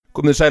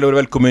Komið sæl og verið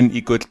velkomin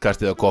í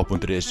gullkastið á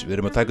Kopp.is. Við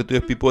erum að taka þetta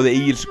upp í boði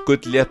Egils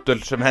gullléttöl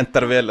sem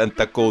hendar vel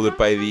enda góður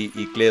bæði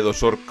í gleði og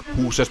sorg.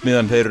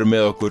 Húsasmiðan þeir eru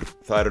með okkur.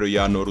 Það eru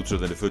janúar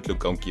útsöldinni fullum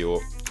gangi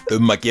og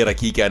að gera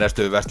kíkja í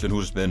næstu verslun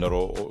húsasmiðunar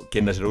og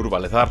kynna sér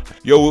úrvalið þar.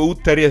 Jói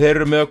útterja þeir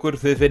eru með okkur.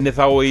 Þið finnið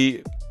þá í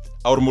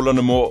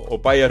Ármúlanum og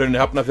Bæjarhrauni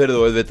Hafnarfirði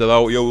og auðvitað á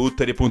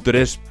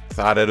jóiútterji.is.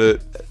 Þar eru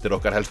þetta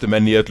okkar helstu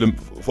menn í öllum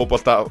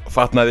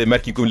fótboltafatnaði,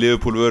 merkingum,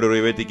 Liverpool vörur og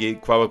ég veit ekki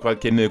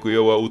hvað kynnið ykkur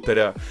Jóa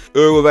útterja.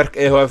 Öguverk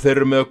EHF þeir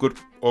eru með okkur,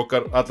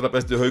 okkar allra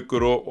bestu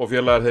Haukur og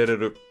félagar þeir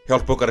eru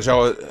hjálpa okkar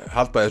að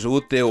halda þessu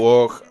úti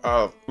og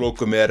að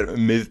lokum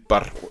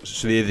miðbar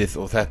sviðið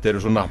og þetta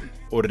eru svona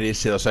og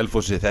risið á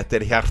Selfossi.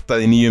 Þetta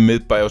hjartað í nýjum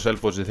miðbæ á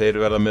Selfossi. Þeir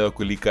verða með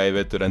okkur líka í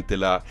vetur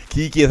endilega.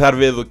 Kíkið þar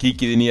við og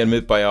kíkið í nýjan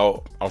miðbæ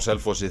á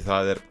Selfossi.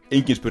 Það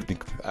engin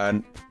spurning.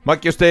 En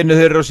Maggi og Steini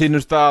þeir eru á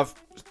sínum stað.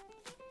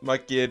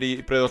 Maggi í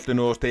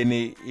Breiðholtinu og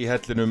Steini í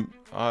hellinum.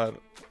 Það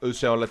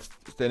auðsjáanlegt.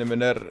 Steini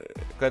minn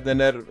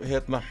hvernig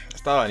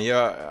staðan?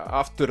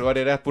 Aftur var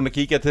ég rétt búinn að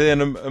kíkja til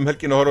þín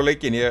helgin og horfa á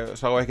leikinn. Ég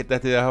sá ekkert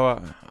eftir því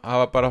að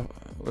hafa bara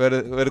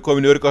verið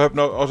komin í örygga höfn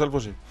á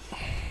Selfossi.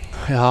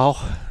 Já,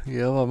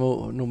 ég var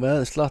nú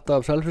með slatta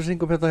af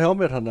selfisingum hérna hjá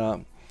mér, þannig að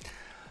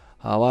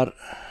það var,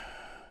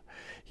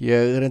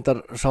 ég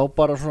reyndar sá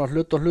bara svona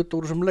hlut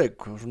úr þessum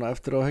leik og svona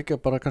eftir að hekja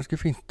bara kannski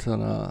fínt,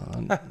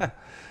 þannig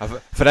að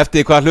Fyrir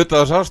eftir hvað hlut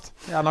það sást?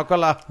 Já,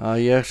 nákvæmlega.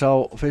 Að ég sá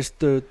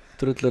fyrstu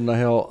drulluna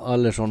hjá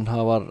Alisson,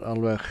 það var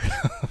alveg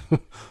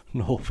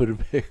nóg fyrir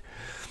mig,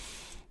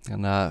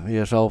 þannig að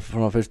ég sá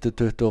svona fyrstu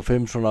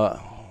 25 svona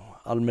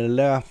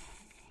almennilega.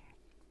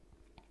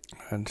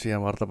 En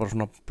síðan var þetta bara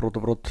svona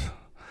brot.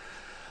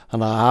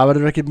 Þannig að það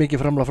verður ekkert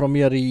mikið framlag frá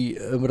mér í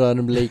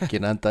umræðan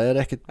leikin, en það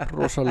ekkert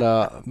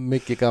rosalega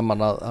mikið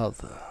gaman að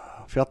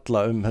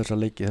fjalla þessa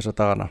leiki þessa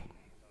dagana.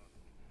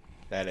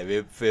 Nei,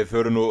 við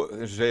förum nú,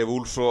 eins og segja,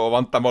 Wolves og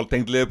vandamál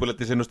tengd Liverpool,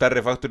 þetta nú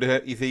stærri faktur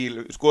í því.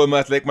 Skoðum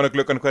að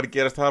leikmannagluggan hvað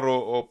gerast þar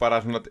og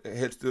bara svona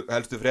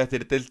helstu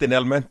fréttir í deildinni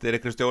almennt,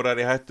 ykkur stjórar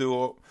í hættu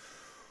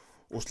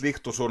og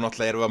slíkt og svo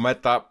náttúrulega erum við að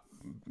mæta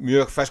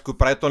mjög fersku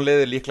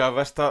Brighton-liði, líklega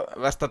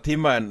versta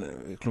tíma en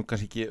við klum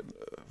kannski ekki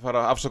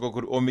fara að afsaka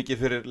okkur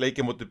mikið fyrir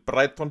leiki móti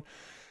Brighton.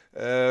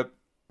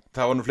 Það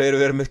var nú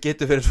fleiri verið með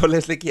getu fyrir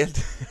svoleiðisleiki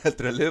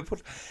heldur en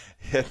Liverpool.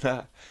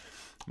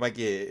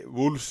 Maggi,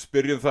 Wolves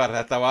byrjum þar,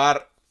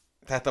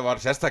 þetta var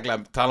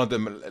sérstaklega talandi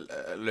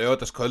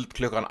laugardagskvöld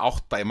klukkan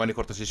 8, ég manni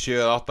hvort það sé 7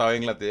 eða 8 á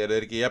Englandi, eru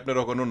þeir ekki jafnir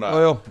okkur núna?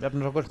 Jú,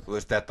 jafnir okkur. Þú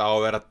veist, þetta á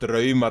að vera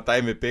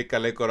draumadæmi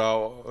bikarleikur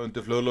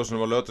undir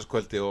fluglosunum á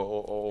laugardagskvöldi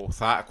og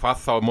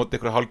hvað þá móti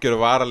ykkur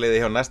hálfgjöru varaliði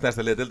hjá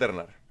næsta liði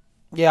deildarinnar?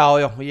 Já,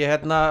 ég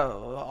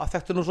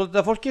þekkti nú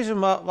svolítið af fólki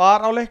sem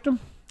var á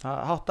leiknum,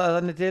 það háttaði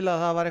þannig til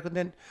að það var einhvern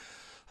veginn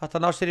þetta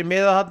ná sér í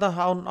miða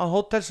á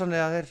hótels,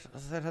 þannig að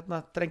þeir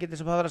drengirnir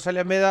sem hafa verið að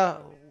selja miða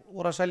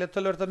voru að selja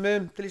töluvert af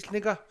miðum til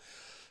Íslendinga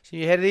sem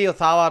ég heyrði í og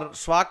það var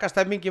svaka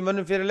stemming í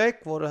mönnum fyrir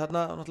leik, voru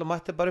náttúrulega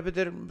mætti bara upp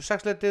yfir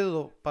 6-leitið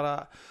og bara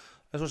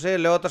eins og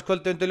segir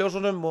laugardagskvöldi undir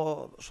ljósunum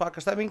og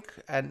svaka stemming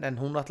en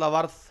hún náttúrulega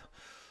varð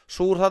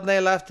súr þarna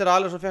eiginlega eftir að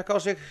Alisson fekk á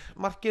sig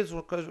markið,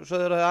 svo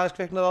sögður að aðeins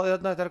kveiknaði á því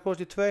þarna þegar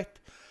komast í 2-1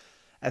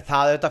 en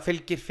það auðvitað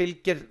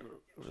fylgir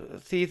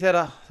því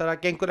þegar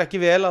gengur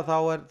ekki vel að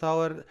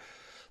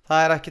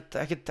það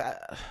ekkit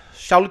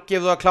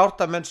sjálfgefið að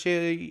klárt að menn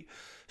séu í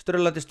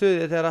ströllandi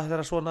stuði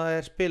þegar svona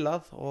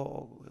spilað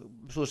og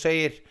svo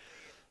segir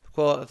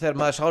þegar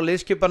maður sá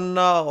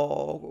liðskipanina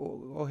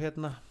og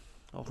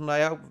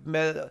svona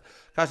með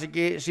kannski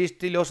ekki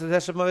síst í ljósið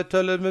þess sem við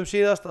töluðum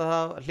síðast að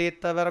það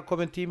hlyti að vera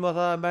komin tíma á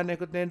það að menn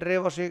einhvern veginn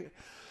reifa sig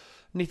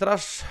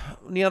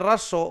nýjan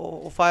rass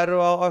og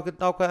færu á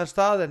einhvern ákveðan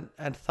stað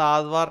en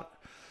það var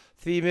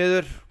því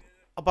miður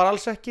bara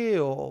alls ekki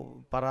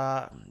og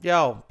bara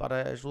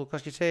eins og þú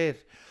kannski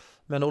segir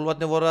menn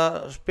Úlfarnir voru að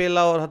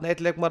spila og þarna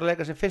einn leikmaður að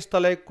leika sem fyrsta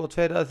leik og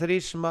 2 eða 3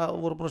 sem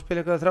voru búin að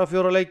spila ykkur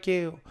 3-4 leiki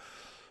og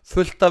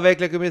fullt af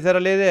veikleikum í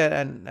þeirra liði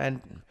en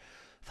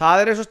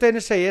það eins og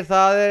Steini segir,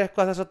 það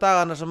eitthvað þessa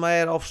dagana sem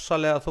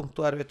ofsalega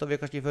þungt og erfitt og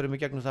við kannski förum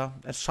í gegnum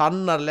það en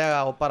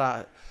sannarlega og bara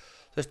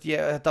þú veist,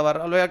 þetta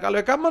var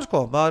alveg gaman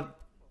sko, maður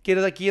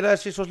gýra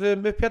þessi svo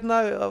sliðum upp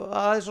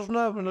aðeins og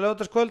svona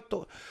laugardagskvöld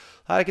og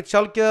það ekkert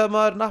sjálfgeð að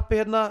maður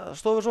nappi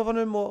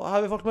stofusofanum og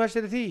hafi fólk með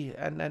sér í því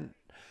en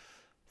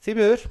því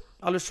miður,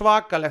 alveg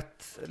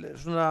svakalegt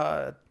svona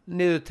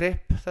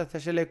niðurtripp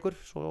þessi leikur,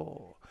 svo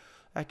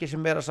ekki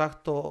sem meira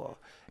sagt og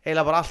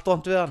eiginlega bara allt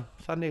vont við hann,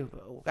 þannig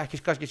ekki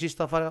kannski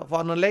síst að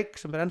fara annan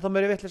leik sem ennþá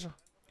meiri vitleysa.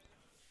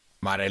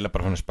 Maður eiginlega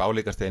bara svona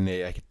spáleikasteinni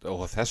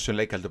og þessum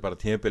leik heldur bara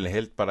tímabilið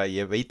heild bara,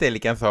 ég veit eiginlega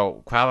ekki ennþá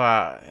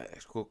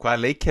hvaða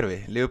leikkerfi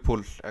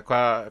Liverpool,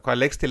 hvaða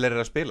leikstíl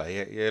að spila,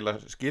 ég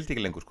eiginlega skildi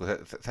ekki lengur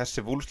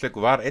þessi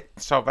Wolves-leikur var einn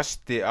sá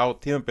versti á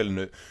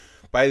tímabilinu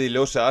bæði í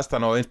ljósi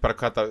aðstæðna og eins bara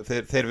hvað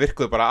þeir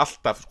virkuðu bara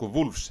alltaf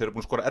Wolves, þeir eru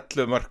búin að skora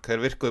 11 mörk,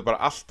 þeir virkuðu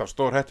bara alltaf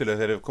stór hættulega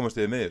þegar þeir komast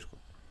yfir miðju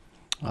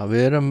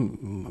Við erum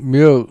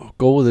mjög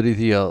góðir í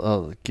því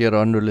að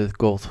gera önnur lið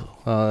góð,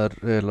 það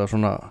eiginlega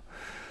svona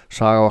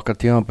saga okkar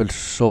tímabils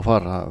svo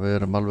far. Við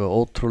erum alveg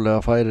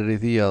ótrúlega færir í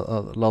því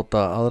að láta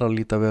aðra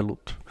líta vel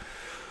út.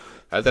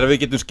 Heldur að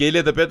við getum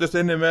skilið þetta betur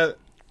stunni með...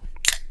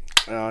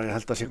 Já, ég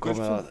held að sé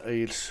komið að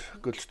Egils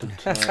gullstund.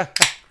 Það er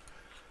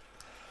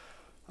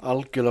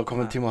algjörlega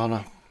komin tíma hana.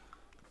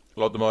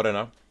 Látum á að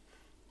reyna.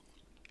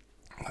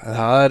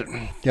 Það er,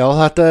 já,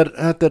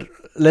 þetta er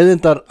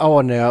leiðindar á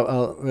henni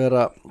að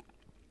vera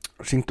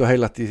syngt og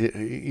heilat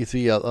í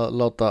því að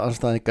láta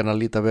andstæðingarna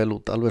líta vel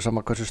út, alveg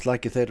sama hversu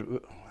slaki þeir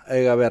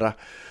eiga að vera.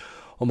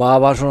 Og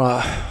maður var svona,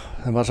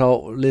 þegar maður sá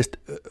list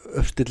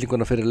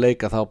uppstillinguna fyrir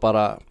leika, þá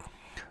bara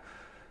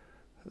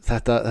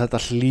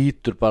þetta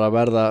hlýtur bara að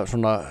verða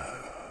svona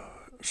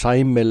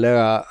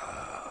sæmilega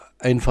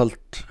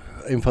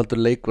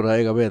einfaldur leikur að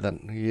eiga við, en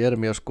ég er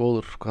mjög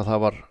skoður hvað það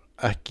var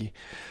ekki.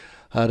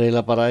 Það er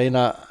eiginlega bara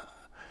eina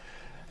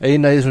í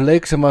þessum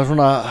leik sem að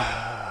svona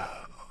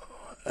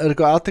er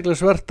eitthvað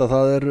athyglisvert, að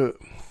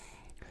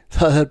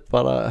það er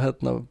bara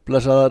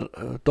blessaðar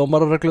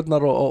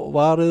dómarareglurnar og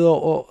varið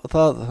og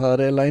það er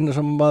eiginlega eina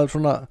sem maður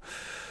svona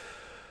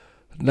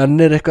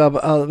nennir eitthvað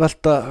að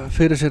velta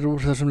fyrir sér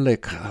úr þessum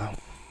leik.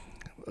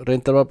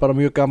 Reyndar var bara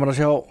mjög gaman að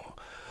sjá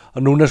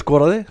að Núnes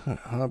skoraði,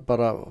 það er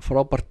bara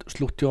frábært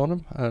slútt hjá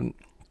honum, en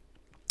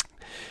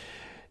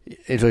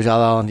eins og ég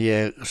sagði aðan,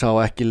 ég sá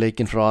ekki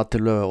leikinn frá A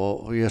til Ö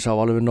og ég sá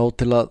alveg nóg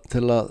til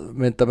að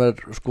mynda mér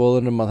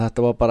skoðunum að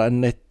þetta var bara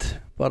enn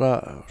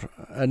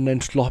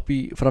einn slopp í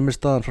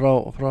frammistaðan frá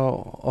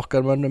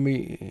okkar mönnum í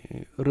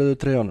rauðu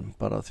treyjunum,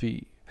 bara því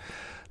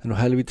það er nú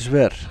helvítis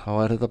þá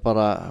er þetta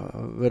bara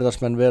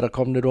virðast menn vera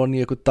komnir onni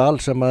í eitthvað dal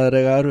sem að þeir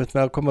eiga erfitt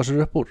með að koma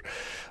sér upp úr,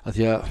 að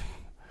því að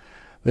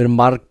við erum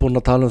marg búin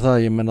að tala um það.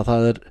 Ég menna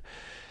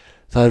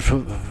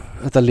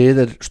þetta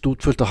lið er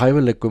stútfullt á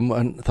hæfileikum,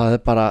 en það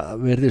er bara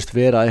virðist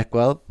vera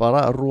eitthvað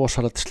bara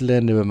rosalegt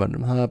sleni við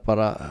mönnum. Það er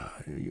bara,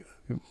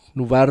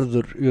 nú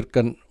verður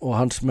Jürgen og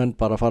hans menn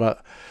bara fara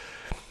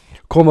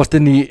komast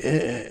inn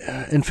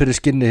fyrir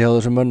skinni hjá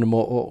þessum mönnum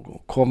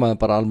og koma þeim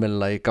bara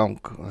almennilega í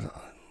gang,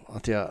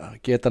 því að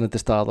geta hann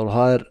til staðar, og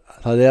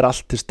það er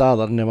allt til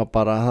staðar, nema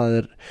bara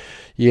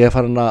ég er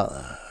farin að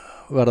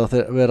vera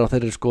á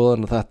þeirri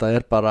skoðun og þetta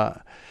er bara,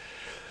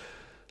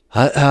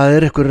 það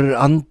er einhver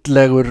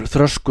andlegur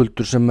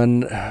þröskuldur sem menn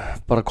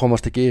bara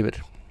komast ekki yfir.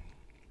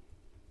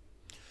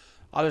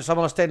 Alveg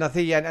saman að steina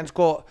því, en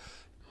sko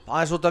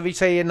aðeins út að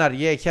vísa í innar,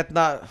 ég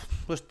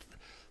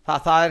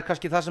það er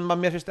kannski það sem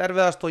mér finnst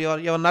erfiðast, og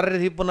ég var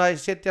nærrið því búin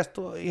að setjast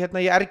í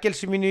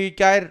ergelsi mínu í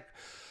gær.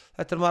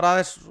 Þetta maður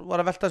aðeins var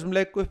að velta þessum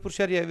leik upp úr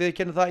sér, ég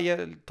viðurkenni það, ég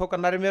tók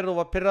hann nærri mér og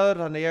var pirraður,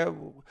 þannig ég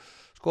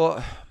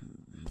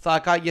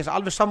er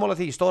alveg sammála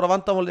því. Stóra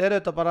vandamálið er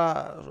þetta bara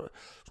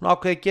svona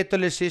ákveði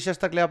getuleysi,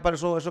 sérstaklega bara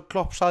eins og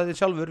Klopp sagði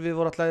sjálfur, við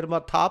vorum alltaf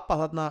að tapa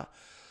þarna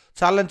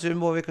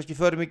challenge-um og við kannski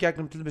förum í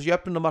gegnum til dæmis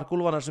jöfnumark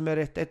Úlfana sem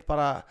er eitt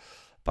bara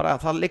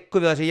það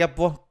liggur við að sé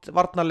jafn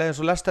varnarlega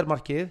eins og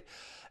Leicester-markið.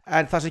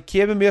 En það sem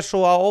kemur mér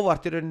svo á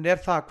óvart í rauninni er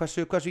það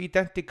hversu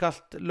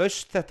identikalt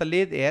laust þetta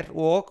lið er,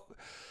 og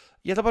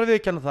ég ætla bara að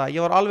viðurkenna það,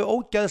 ég var alveg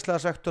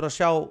ógeðslega svektur að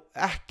sjá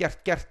ekkert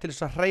gert til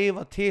þess að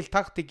hreyfa til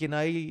taktíkina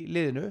í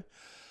liðinu.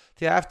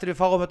 Því að eftir við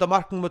fáum þetta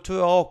mark númer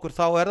 2 á okkur,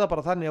 þá er það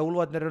bara þannig að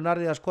Úlfarnir eru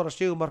nærðið að skora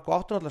sigurmark og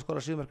áttu náttúrulega að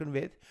skora sigurmarkun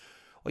við.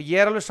 Og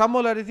ég er alveg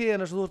sammálaður í því, en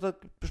þess að þú ert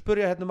að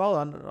spyrja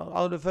áðan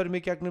við förum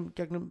í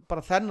gegnum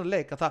bara þennan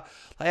leik, að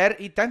það er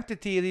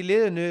identityið í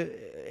liðinu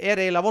er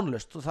eiginlega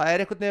vonlaust, og það er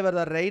einhvern veginn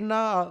verið að reyna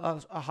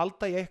að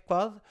halda í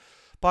eitthvað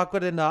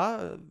bakverðina,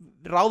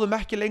 ráðum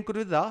ekki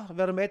lengur við það,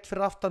 verum 1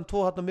 fyrir aftan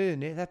 2 þarna á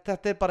miðjunni.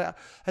 Þetta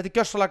er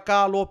gjörsamlega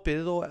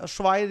galopið, og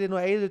svæðin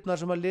og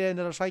eyðurnar sem að liðin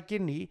er að sækja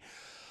inn í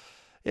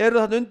eru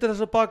þarna undir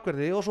þessa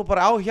bakverði og svo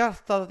bara á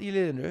hjartað í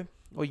liðinu.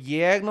 Og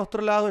ég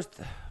náttúrulega,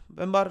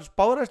 maður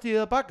spárast í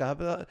það baka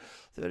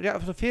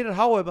fyrir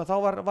HM, þá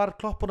var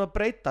Klopp búinn að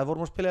breyta, við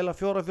vorum að spila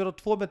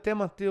 4-4-2 með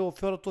Demanti og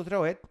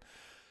 4-2-3-1,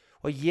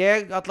 og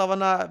ég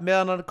allavega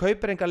meðan hann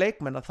kaupir enga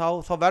leikmenn,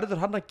 þá verður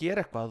hann að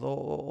gera eitthvað,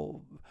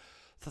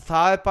 og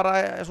það er bara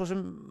eins og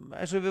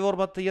við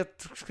vorum að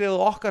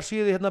skrifa okkar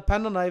síðu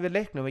pennana yfir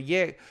leiknum.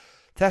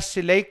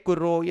 Þessi leikur,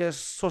 og ég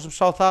svo sem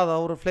sá það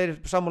voru fleiri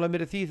sammála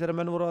mér í því þegar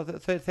menn voru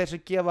þeir sem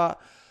gefa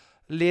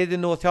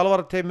liðinu og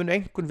þjálfarateiminu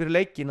engun fyrir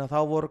leikina,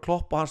 þá voru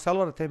Klopp og hans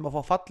þjálfarateim að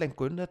fá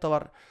fallengun. Þetta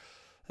var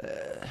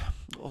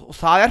og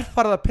það er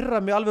farið að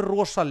pirra mig alveg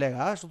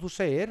rosalega, eins og þú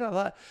segir,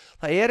 að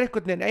það er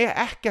einhvern veginn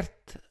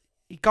ekkert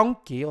í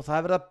gangi, og það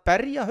er verið að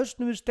berja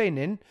hausnum við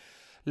steinin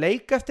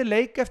leik eftir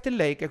leik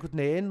einhvern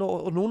veginn,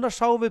 og núna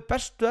sáum við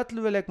bestu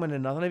 11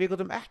 leikmennina, þannig við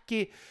getum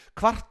ekki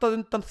kvartað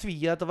undan því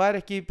að þetta væri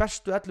ekki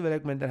bestu 11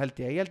 leikmennir, held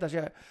ég held að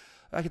sé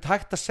ekki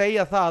hægt að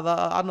segja það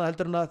að annað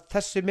heldur en að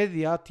þessi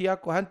miðja,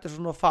 Thiago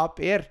Henderson og Fab,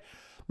 er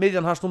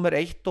miðjan hans númer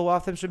 1, og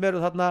af þeim sem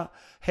eru þarna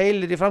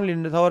heilir í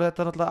framlínunni, þá er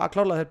þetta náttúrulega að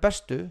klála þeir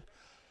bestu,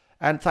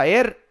 en það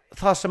er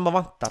það sem að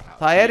vantar,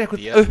 það er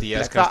eitthvað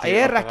upplegg, það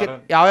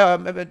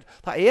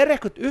er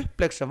eitthvað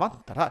upplegg sem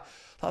vantar,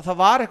 það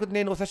var eitthvað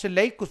neina, og þessi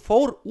leikur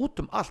fór út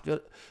um allt,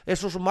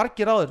 eins og svo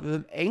margir áður, við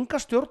höfum enga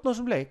stjórn á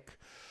þessum leik,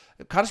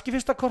 kannski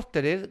fyrsta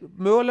korterið,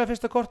 mögulega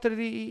fyrsta korterið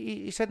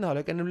í seinni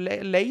hálfleik, en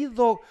leið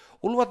og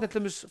Úlfarnir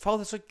til dæmis fá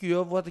þessa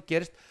gjöf og þetta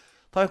gerist,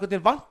 þá einhvern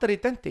veginn vantar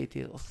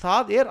identity og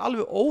það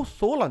alveg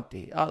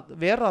óþólandi að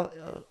vera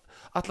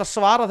að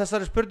svara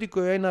þessari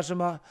spurningu Einar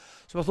sem að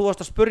þú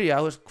varst að spurja,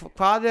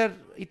 hvað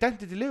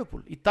identity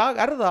Liverpool? Í dag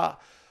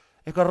það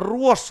eitthvað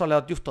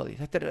rosalega djúpt á því,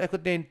 þetta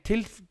einhvern veginn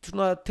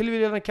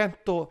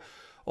tilvíðanarkennt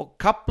og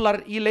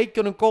kaplar í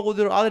leikjunum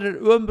góður og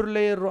aðrir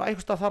ömurlegir og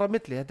einhverstað þar á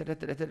milli,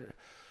 þetta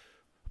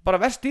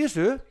bara verst í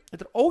þessu,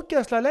 þetta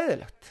ógeðslega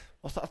leiðilegt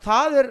og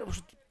það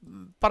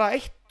bara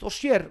eitt og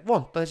sér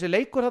vont að þessi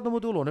leikur þarna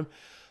mútið úlunum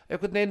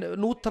einhvern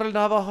veginn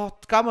nútralina hafa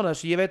hatt gaman að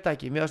þessu, ég veit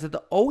ekki, mér finnst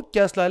þetta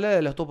ógeðslega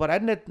leiðilegt og bara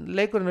enn einn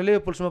leikurinn á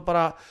Liverpool sem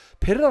bara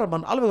pirrar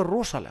mann alveg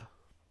rosalega.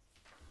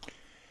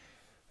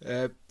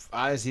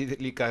 Aðeins í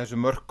líka þessu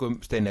mörkum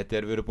Steinet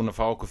við erum búin að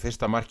fá okkur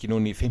fyrsta marki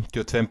núna í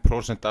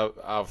 52%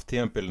 af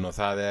tímabilinu og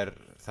það er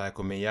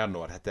komið í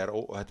janúar,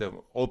 þetta er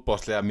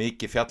óbáslega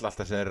mikið fjall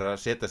alltaf sem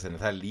að setja sig,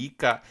 það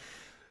líka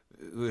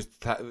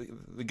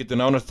við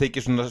getum nánast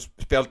tekið svona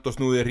spjald og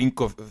snúðið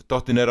ring og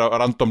dottin á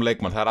random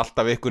leikmann, það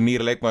alltaf ykkur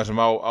nýr leikmann sem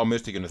á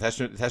mistökjunu,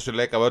 þessu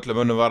leik af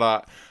öllum önnum var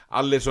það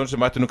Alisson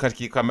sem ætti nú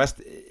kannski hvað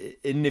mest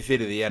inni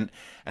fyrir því en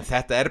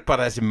þetta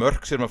bara þessi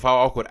mörk sem að fá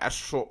á okkur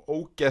svo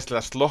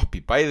ógeðslega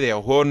sloppy, bæði á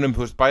honum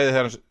bæði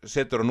þegar hann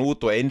setur hann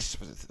út og eins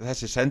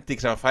þessi sending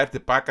sem hann fær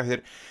tilbaka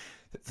þér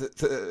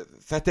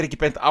þetta ekki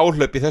beint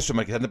áhlaup í þessu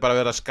marki, þetta bara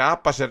verið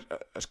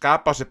að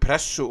skapa sér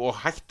pressu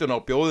og hættuna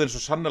á bjóðin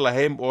svo sannlega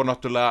heim og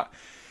náttúrulega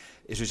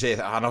eins og ég segi,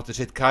 hann átti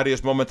sitt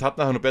Karius moment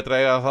þarna, hann betra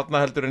að eiga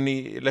þarna heldur en í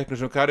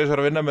leiknum sem Karius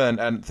var að vinna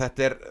með en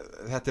þetta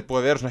er búið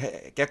að vera svona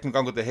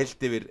gegnumgangandi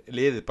heilt yfir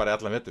liðið bara í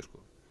allan vetur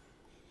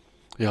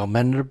Já,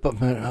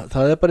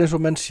 það bara eins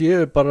og menn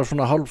séu bara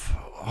svona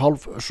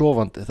hálf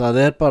sofandi,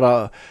 það bara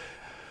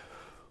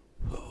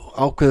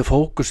ákveðið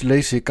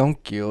fókusleysi í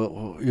gangi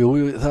og jú,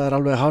 það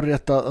alveg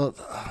hárrétt að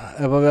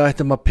ef við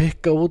ættum að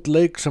pikka út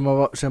leik sem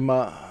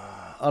að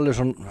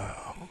Alisson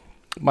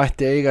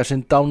mætti eiga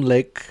sinn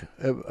downleik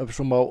ef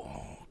svo má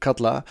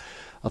kalla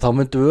að þá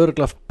myndum við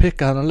örugglega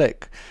pikka þennan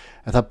leik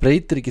en það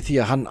breytir ekki því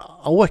að hann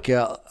á ekki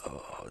að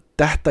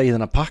detta í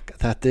þennan pakka,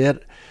 þetta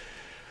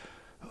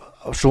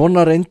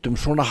svona reyndum,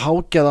 svona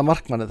hágjaða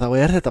markmanni þá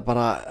þetta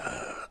bara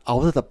á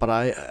þetta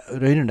bara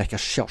raunin ekki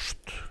að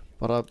sjást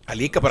bara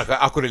líka bara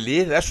akkur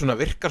lið svona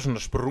virkar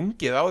svona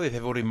sprungið á því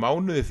þeir voru í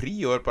mánuði frí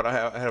og bara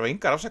hefa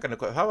engar afsakanir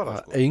hvað það var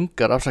það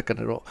engar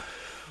afsakanir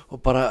og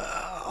bara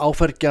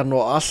áfergjan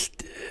og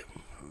allt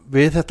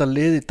við þetta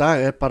lið í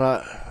dag bara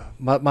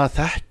maður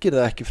þekkir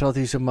það ekki frá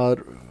því sem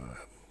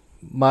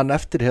maður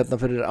eftir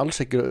hérna fyrir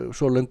alls ekki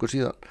svo löngu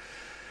síðan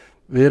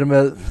við erum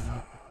með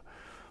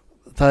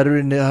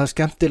það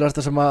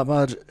skemmtilegasta sem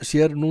maður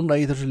sér núna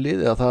í þessu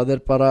liði að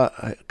það bara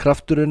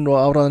krafturinn og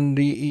áræðin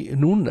í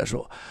Núnes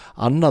og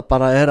annað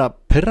bara að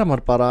pirra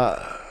maður bara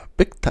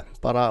big time,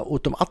 bara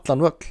út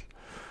allan völl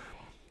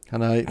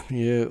þannig að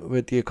ég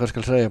veit ekki hvað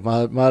skal segja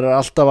maður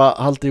alltaf að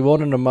halda í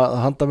voninum að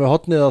handa með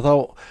hotnið og þá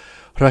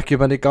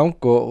hrökkjum henni í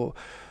gang og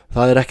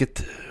það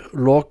ekkit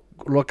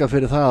lokað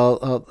fyrir það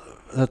að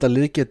þetta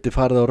lið geti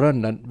farið á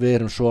rönn en við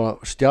erum svo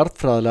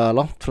stjartfræðilega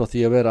langt frá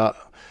því að vera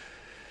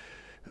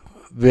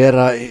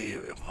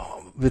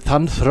við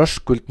þann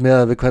þröskuld með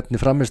að við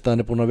hvernig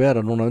framistæðan búin að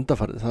vera núna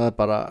undanfarið það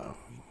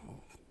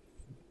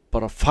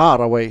bara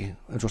far away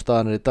eins og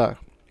staðan í dag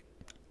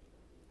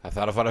Það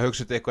þarf að fara að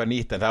hugsa eitthvað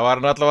nýtt en það var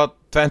allavega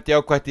 20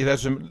 ákvætt í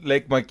þessum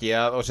leikmangi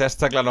og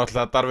sérstaklega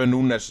náttúrulega Darwin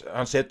Núnes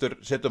hann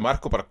setur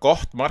mark og bara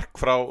gott mark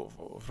frá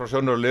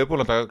sjónur og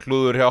Liverpool hann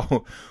klúður hjá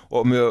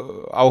og mjög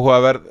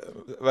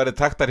áhugaverði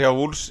taktar hjá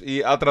Wolves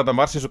í aðdraganda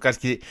marsins og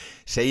kannski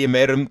segi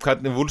meir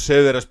hvernig Wolves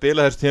hefur verið að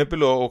spila þessu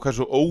tímabil og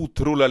hversu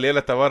ótrúlega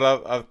lélegt það var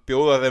að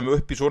bjóða þeim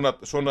upp í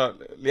svona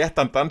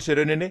léttan dans í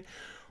rauninni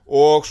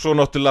og svo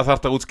náttúrulega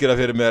þarf að útskýra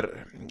fyrir mér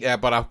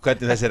bara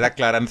hvernig þessi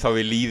regla ennþá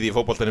við líði í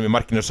fótboltanum í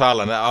markinu og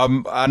Sala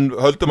en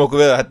höldum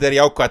okkur við að þetta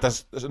jákvætt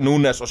að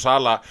Núnes og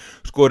Sala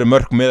skori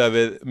mörk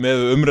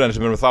með umræðin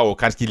sem erum þá og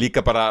kannski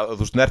líka bara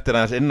að þú snertir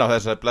aðeins inn á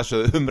þessar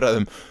blessuðu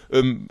umræðum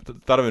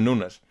Darwin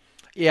Núnes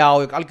Já,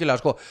 algjörlega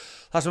sko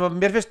það sem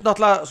mér finnst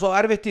náttúrulega svo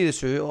erfitt í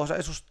þessu og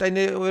eins og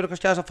Steini og við erum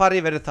kannski aðeins að fara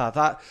yfir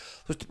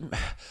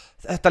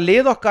þetta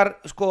lið okkar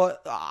sko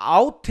á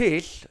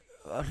til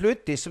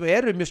hluti sem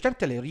eru mjög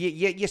skemmtilegir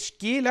ég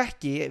skil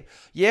ekki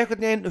ég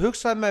einhvern veginn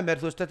hugsaði með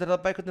mér þetta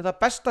það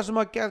besta sem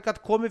að geta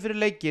komið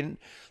fyrir leikinn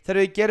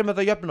þegar við gerum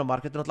þetta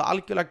jöfnumark þetta náttúrulega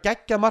algjörlega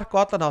geggjað mark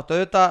og allan hátt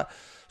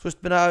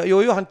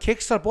auðvitað hann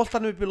kiksar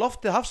boltanum upp í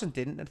loftið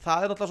hafsendinn en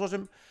það náttúrulega svo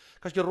sem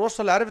kannski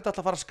rosalega erfitt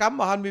að fara að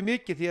skamma hann mjög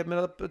mikið því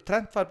að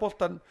Trent fær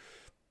boltan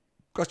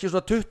kannski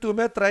svona 20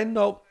 metra inn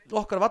á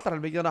okkar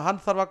vallarhelmingi þannig að hann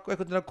þarf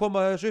einhvern veginn að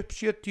koma þessu upp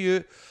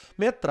 70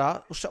 metra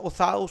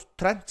og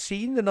Trent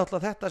sýnir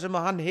náttúrulega þetta sem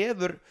að hann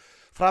hefur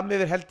fram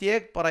yfir held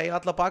ég bara í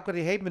alla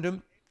bakverði í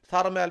heiminum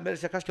þar á meðal með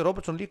þess að kannski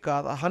Robertson líka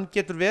að hann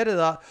getur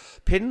verið að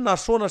pinna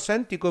svona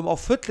sendingum á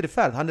fullri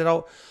ferð, hann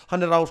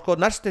er á sko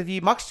næstu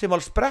því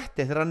maximal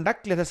spretti þegar hann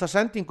neglir þessa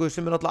sendingu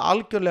sem er náttúrulega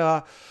algjörlega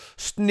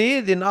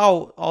sniðin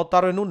á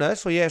Darwin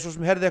Núñez og ég svo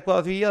sem herði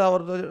eitthvað að því að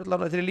það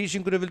var þegar í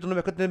lýsingunni vildum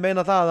við eitthvað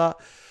meina það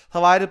að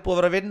það væri búið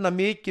að vera að vinna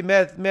mikið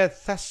með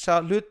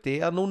þessa hluti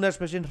að Núñez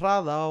með sín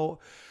hraða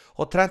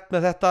og Trent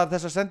með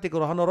þessa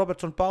sendingur og hann og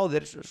Robertson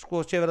báðir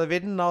sko sé verið að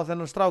vinna á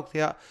þennan strák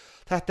því að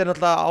þetta er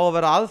náttúrulega á að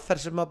vera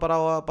aðferð sem að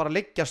bara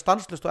liggja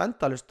stanslust og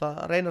endalust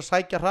að reyna að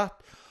sækja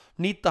hratt,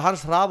 nýta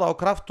hans hraða og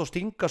kraft og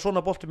stinga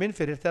svona boltum inn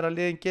fyrir þegar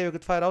liðin gefur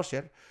eitthvað fær á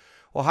sér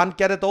og hann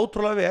gerði þetta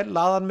ótrúlega vel,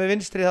 laði hann með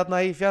vinstri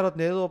þarna í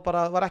fjárhóttnið og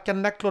bara var ekki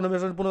að neglunum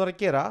eins og hann er búin að vera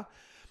að gera,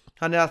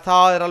 þannig að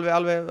það er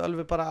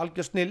alveg bara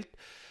algjör snild.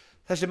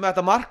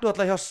 Þetta mark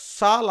náttúrulega hjá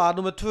Salah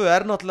númer 2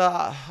 er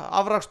náttúrulega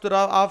afrakstur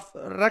af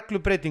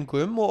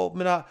reglubreitingum og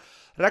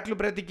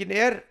reglubreitingin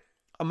er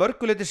að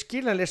mörguleiti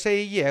skiljanlega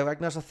segi ég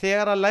vegna þess að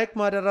þegar að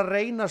leikmaður er að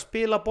reyna að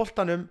spila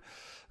boltanum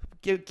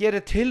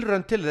gerir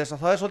tilraun til þess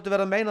að það er svolítið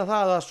verið að meina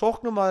það að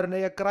sóknarmaðurinn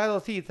eigi að græða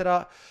á því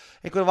þegar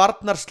einhver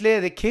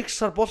varnarsleði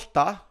kiksar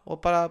bolta og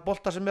bara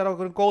bolta sem er á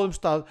einhverjum góðum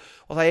stað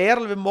og það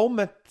er alveg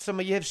moment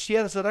sem ég hef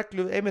séð þessu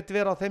reglu einmitt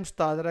vera á þeim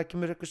stað þegar ekki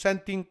með einhver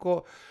sending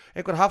og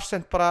einhver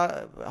hafsend bara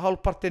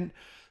hálfpartinn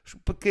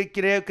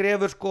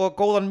grefur sko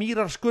góðan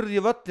mýrar skurði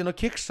í völlin og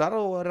kiksar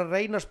og er að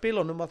reyna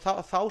spilunum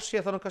að þá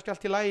sé það nú kannski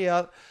allt í lagi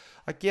að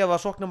gefa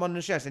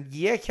sóknarmanninu séns en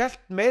ég held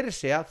meiri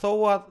segja þó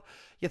að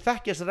ég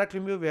þekki þessi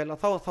reglu mjög vel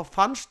að þá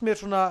fannst mér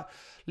svona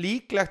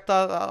líklegt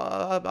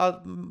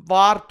að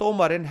var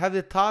dómarinn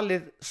hefði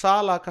talið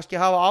Salah kannski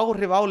hafa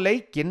áhrif á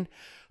leikinn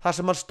þar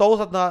sem hann stóð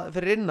þarna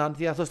fyrir innan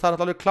því að þú veist það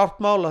er alveg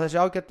klárt mála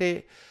þessi ágæti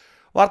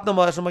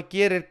varnarmaður sem að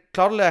gerir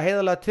klárlega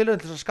heiðarlega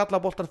tilraun til að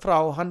skalla boltan frá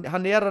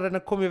hann er að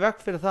reyna að koma í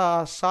veg fyrir það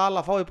að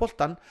Salah fái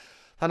boltan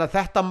þannig að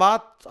þetta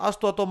mat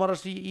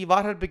aðstofadómarans í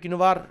varherbygginu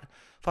var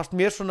fast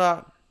mér svona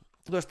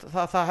þú veist,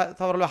 það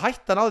var alveg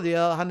hættan á því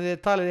að hann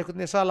hefði talið einhvern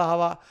veginn Salah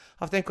hafa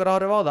haft einhver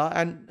áhrif á það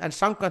en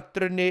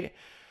samkvæmt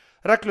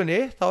reglunni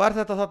þá er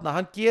þetta þarna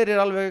hann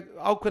gerir alveg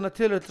ákveðna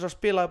tilraun til að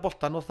spila í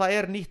boltan og það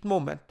er nýtt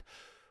moment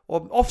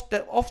og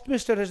oft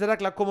mistur þessi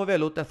regla að koma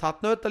vel út en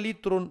þarna auðvitað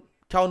lítur hún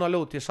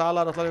kjánalega út því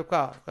Salah er alltaf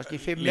hvað,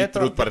 kannski 5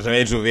 metra lítur út bara sem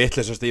eins og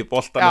vitlausast í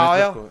boltan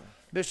já,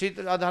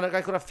 hann er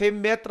einhverja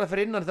 5 metra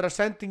fyrir innan þegar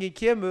sendingin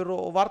kemur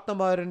og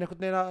varnarmaðurinn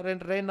einhvern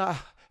veginn reyna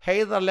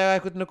heiðarlega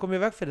einhvern veginn að koma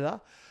í veg fyrir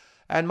það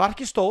en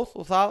markið stóð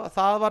og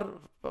það var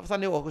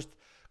þannig og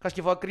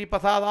kannski fá að grípa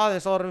það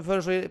aðeins áður en við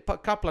förum svo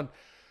í kaplan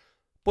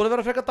búin að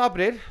vera frekar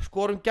dabrir,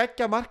 skorum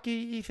geggja marki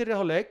í fyrri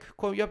hálfleik,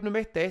 komum jöfnum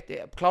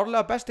 1-1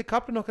 klárlega besti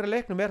kaplinn okkar í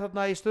leiknum er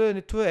þarna í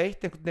stöðunni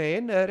 2-1 einhvern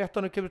veginn eða rétt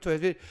ánum kemur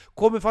 2-1 við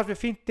komum fannst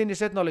við fínt inn í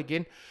seinni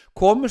hálfleikin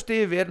komumst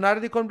yfir,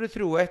 nærði komum við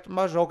 3-1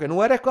 maður svo ok,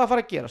 nú er eitthvað að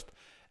fara að gerast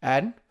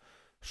en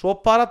svo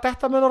bara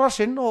detta með á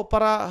rassinn og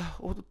bara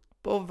og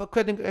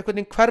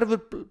hvernig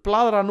hverfur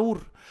blaðran úr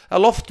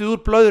að loftið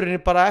úr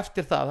blöðurinni bara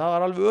eftir það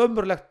var alveg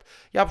ömurlegt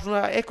já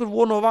svona einhver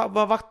von og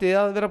vakti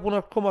að vera búin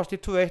að komast í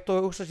 2-1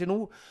 og hugsa sér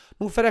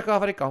nú fer eitthvað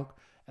að fara í gang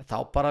en þá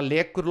bara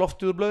lekur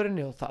loftið úr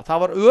blöðurinni og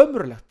það var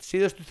ömurlegt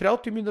síðustu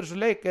 30 mínútur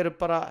þessu leik eru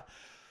bara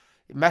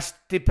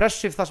mest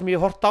depressiv það sem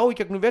ég hort á í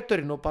gegnum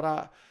veturinn og bara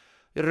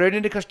í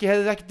rauninni kannski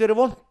hefði það ekkert verið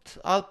vont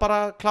að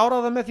bara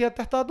klára það með því að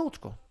detta það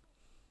út sko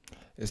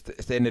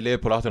Steini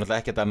Liverpool áttur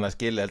náttúrulega ekkert annað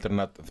skili heldur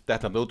en að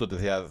detta hann út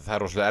því að það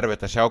er rosalega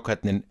erfitt að sjá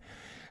hvernig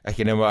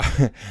ekki nema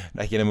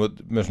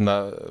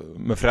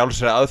með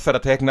frjálsri aðferð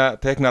að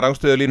tekna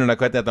rangstöðulínuna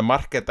hvernig þetta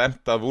mark er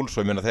dæmt af Wolves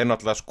og ég meina þeir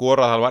náttúrulega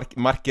skora það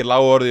markið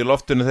lágorði í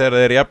loftinu þegar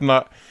þeir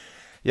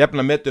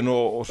jafna metin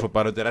og svo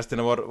bara út í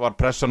restina var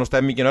pressan og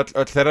stemmingin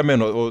öll þeirra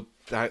megin og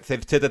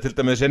þeir setja til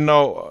dæmis inn á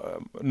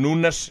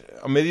Núñez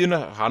á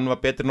miðjuna, hann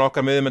var betri en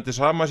okkar miðjumenn til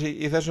samans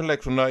í þessum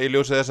leik svona í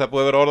ljósið þess að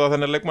búið að vera orðað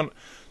þennan leikmann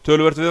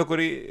töluvert við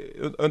okkur í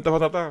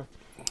undanfarna daga.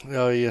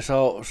 Já, ég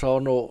sá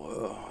nú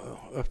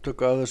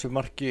upptöku af þessu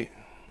marki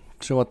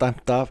sem var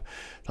dæmt af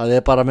það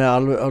er bara með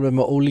alveg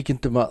með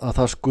ólíkindum að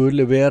það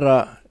skuli vera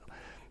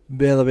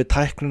með við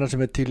tæknina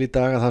sem er til í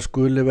dag að það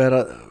skuli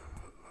vera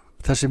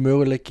þessi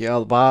möguleiki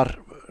að var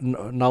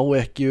ná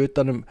ekki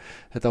utanum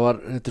þetta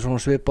er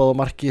svona svipað á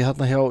marki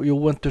hérna hjá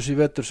Juventus í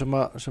vetur sem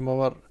að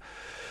var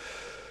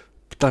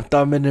dæmt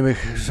af minni mig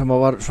sem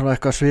að var svona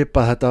eitthvað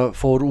svipað þetta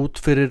fór út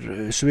fyrir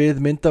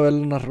svið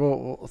myndavélunar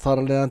og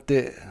þar að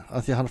leiðandi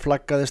að því að hann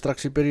flaggaði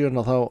strax í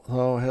byrjun og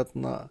þá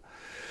hérna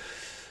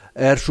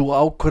er svo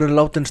ákvörðun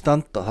látin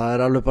standa það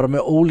er alveg bara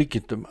með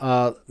ólíkindum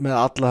að með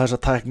alla þessa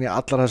tækni,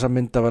 allar þessa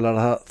myndavélar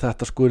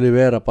þetta skuli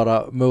vera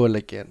bara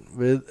möguleiki en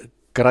við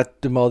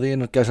grættum á því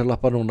innan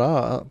gæsalappa núna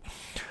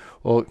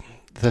og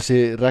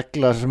þessi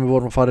regla sem við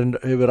vorum að fara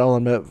yfir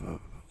áðan með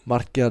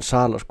markiðan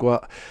Salah sko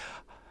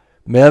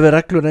með við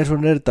regluna eins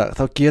og hún er í dag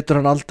þá getur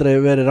hann aldrei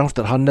verið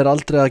rángstöð hann er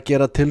aldrei að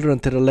gera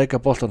tilraun til að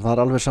leika boltan það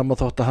er alveg sama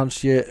þótt að hann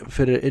sé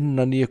fyrir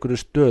innan í einhverju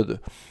stöðu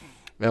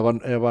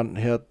ef hann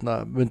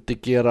hérna myndi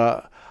gera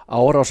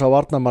árás á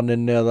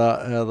varnarmannin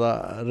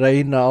eða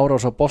reyna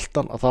árás á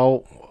boltan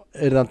þá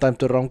er hann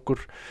dæmdur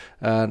rangur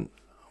en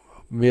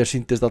mér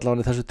sýndist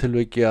allavega í þessu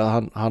tilviki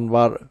að hann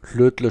var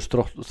hlutlaus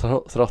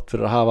þrátt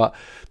fyrir að hafa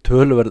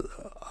töluverð,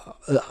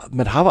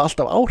 menn hafa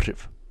alltaf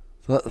áhrif,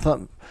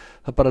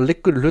 það bara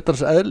liggur í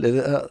hlutans eðlið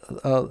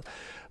að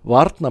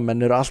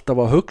varnamenn eru alltaf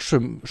að hugsa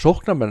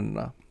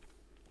sóknarmennina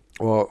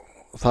og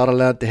þar að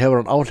leiðandi hefur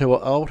hann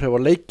áhrif á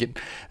leikinn,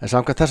 en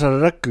samkvæmt þessari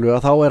reglu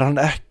að þá hann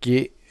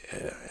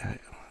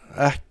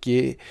ekki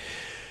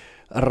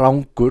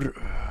rangur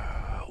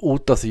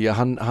út af því að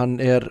hann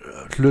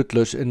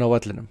hlutlaus inn á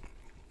vellinum.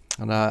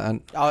 Þannig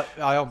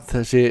að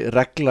þessi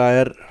regla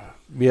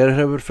mér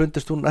hefur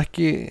fundist hún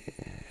ekki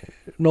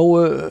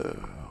nógu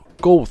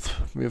góð.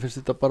 Mér finnst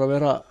þetta bara að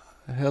vera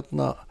hefur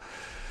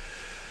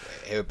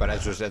bara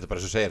eins og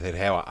segir, þeir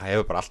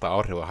hefur bara alltaf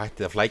áhrif og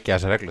hættið að flækja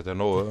þessa reglu, þetta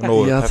nógu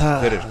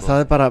fyrir, sko.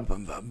 Það bara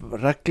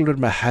reglur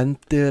með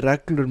hendi,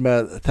 reglur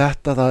með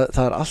þetta,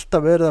 það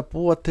alltaf verið að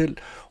búa til,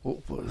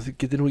 og þið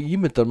getur nú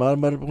ímyndar,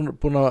 maður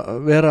búin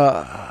að vera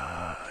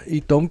í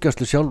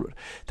dómgæslu sjálfur,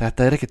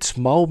 þetta ekkert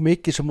smá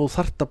mikið sem þú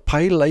þarft að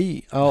pæla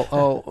í á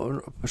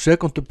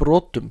sekundu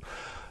brotum,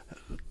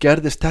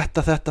 gerðist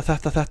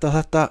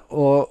þetta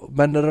og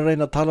menn að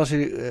reyna að tala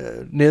sig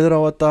niður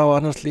á þetta og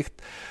annars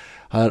líkt.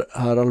 Það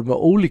alveg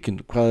með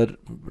ólíkinn hvað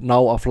ná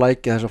að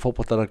flækja þessar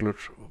fótboltareglur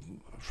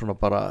svona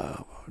bara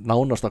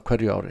nánast á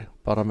hverju ári,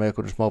 bara með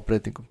einhverjum smá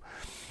breytingum.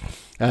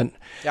 En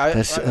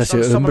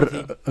þessi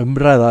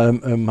umræða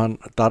hann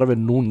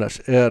Darwin Núñez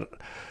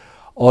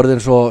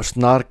orðin svo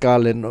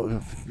snargalinn,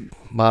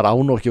 maður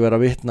án og ekki vera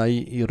að vitna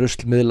í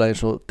ruslmiðla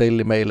eins og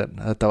Daily Mail,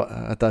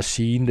 þetta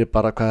sýnir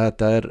bara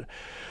hvað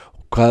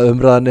hvað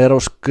umræðan á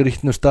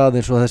skrýtnum stað,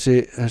 eins og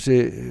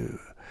þessi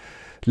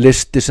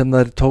listi sem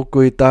þeir tóku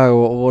í dag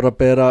og voru að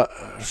bera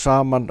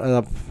saman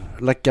eða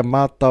leggja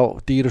mat á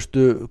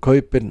dýrustu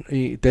kaupin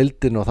í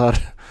deildin, og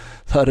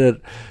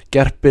þar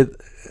gerpið,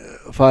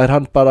 fær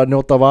hann bara að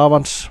njóta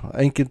vafans,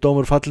 engin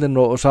dómur fallinn,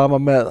 og sama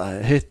með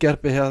hitt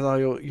gerpið hérna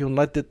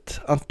United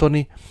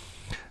Anthony,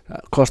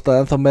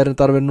 kostaði ennþá meir en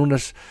Darwin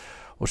Núñez,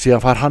 og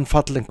síðan fær hann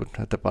fallengun.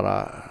 Þetta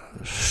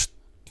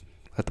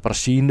bara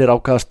sýnir á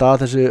hvaða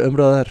stað þessi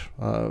umræða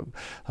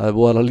það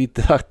voðalega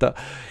lítið hægt að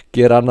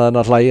gera annað en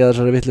að hlæja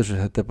þessari vitleysu.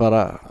 Þetta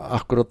bara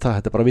akkurat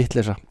þetta bara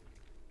vitleysa.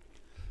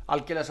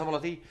 Algjörlega sammála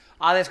því.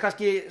 Aðeins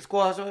kannski, sko,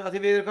 að því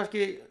við erum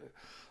kannski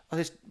að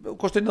því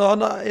kost inn á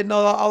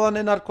áðan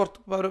einar, hvort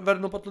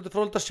verður nú bara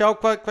fróðilegt að sjá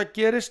hvað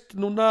gerist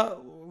núna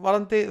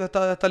varandi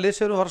þetta lið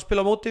sem við varum að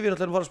spila á móti. Við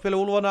ætlum að fara að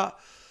spila Úlfana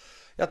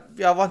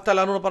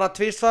vantarlega núna bara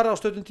tvisvar á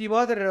stöðum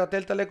tíma, þeir eru að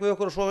deilda leik við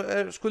okkur og svo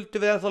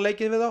skuldum við ennþá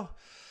leikinn við þá.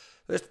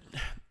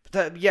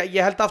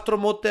 Ég held aftur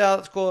á móti að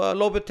sko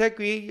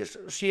Lopetegui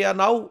sé að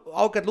ná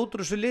ágætt út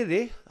úr þessu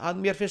liði.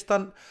 Mér finnst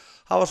hann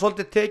hafa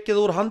svolítið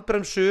tekið úr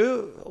handbremsu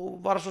og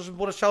var svo sem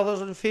búin að sjá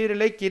það fyrir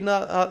leikinn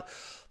að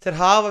þeir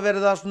hafa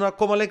verið að svona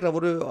koma lengra,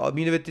 voru á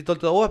mínu viti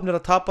dálítið óheppnir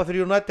að tapa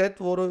fyrir United,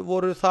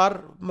 voru þar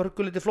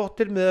mörguliti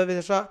flottir með við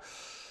þessa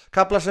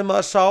kafla sem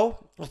maður sá,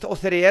 og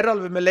þeir eru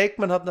alveg með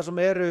leikmenn þarna sem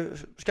eru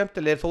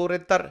skemmtilegir, þó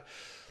reyndar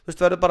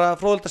verður bara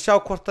fróðilegt að sjá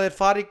hvort að þeir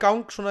fari í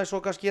gang svona, eins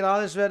og kannski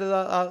aðeins verið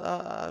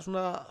að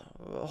svona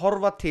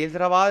horfa til,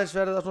 þeir hafa aðeins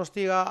verið að svona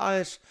stíga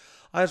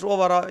aðeins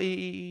ofara í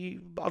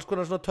alls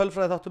konar svona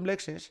tölfræði þáttum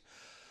leiksins,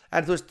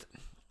 en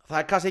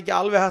það kannski ekki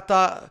alveg hægt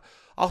að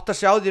átt að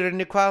sjá því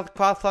rauninni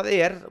hvað það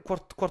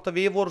hvort að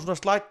við vorum svona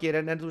slagir,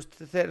 en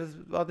þeir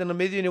að inn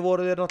á miðjunni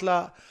voru þeir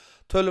náttúrulega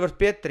töluvert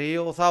betri,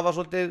 og það var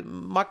svolítið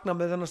magna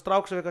með þennan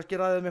strák sem við kannski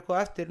ræðum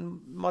eitthvað eftir,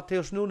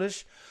 Matheus Núñez,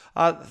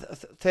 að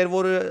þeir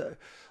voru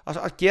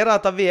að gera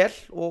þetta vel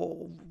og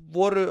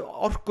voru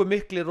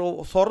orkumiklir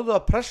og þorðu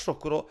að pressa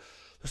okkur, og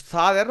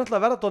það náttúrulega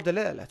að vera dálítið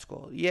leiðilegt, sko.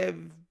 Ég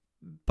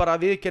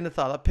bara viðurkenni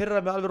það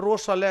pirrar mig alveg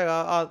rosalega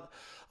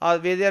að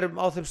við erum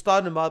á þeim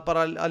staðnum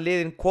að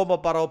liðin koma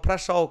bara og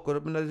pressa okkur.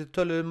 Þið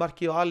töluðu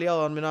marki og Ali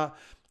áðan,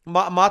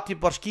 Mati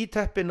bara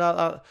skíteppin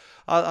að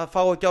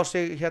fá ekki á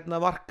sig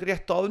mark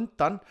rétt á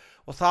undan,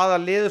 og það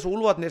að liðis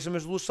Úlfarnir sem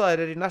eins og þú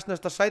sagðir í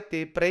næsta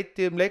sæti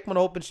breyti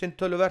leikmannahópin sinn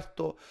töluvert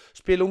og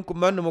spila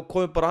ungum mönnum og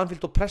komi bara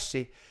anfíld og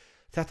pressi.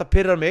 Þetta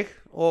pirrar mig,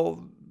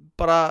 og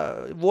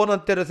bara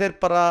vonandi eru þeir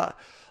bara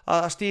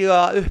að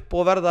stíga upp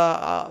og verða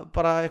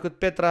bara eitthvað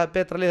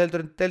betra lið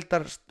heldur en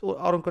deildar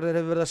árangur þeir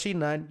hefur verið að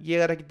sína, en ég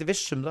ekkert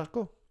viss það,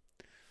 sko.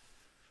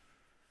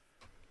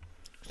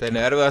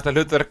 Steini, erfiðasta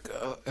hlutverk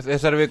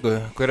þessari viku,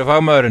 hver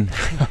fagmaðurinn?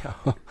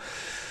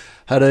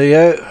 Herru,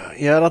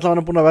 ég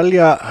allavega búin að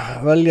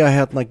velja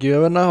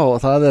gjöfina, og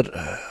það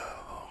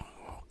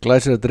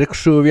glæsilegt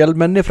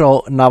ryksugu-vélmenni frá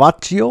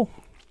Navaggio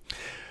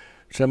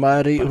sem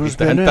í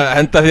húsinu.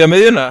 Henda því að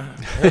miðjuna?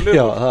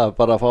 Já, það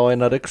bara að fá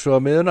eina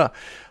ryksuga miðjuna.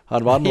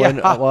 Hann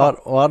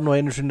var nú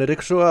einu sinni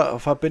ryksuga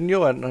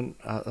Fabinho, en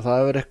það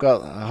hefur eitthvað,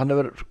 hann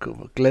hefur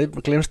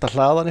gleymst að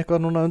hlaðan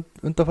eitthvað núna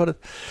undanfarið.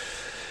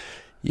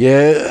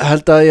 Ég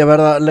held að ég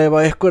verða að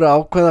leyfa ykkur að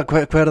ákveða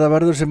hver það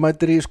verður sem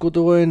mætir í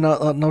Skútuvogin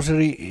að ná sér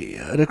í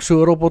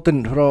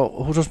ryksuguróbótinn frá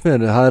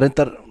húsasmiðinu. Það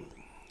reyndar,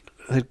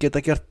 þeir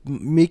geta gert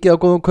mikið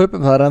á góðum kaupum,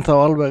 það ennþá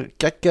alveg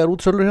geggjaðar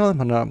útsölur hjá þeim,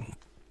 þannig að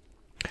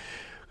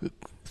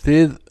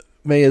þið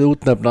megið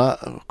útnefna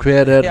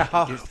hver Já.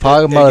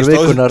 fagmaður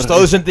vikunar.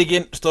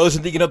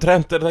 Stóðsendingin á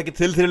Trent, það ekki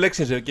til fyrir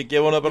leiksins, ekki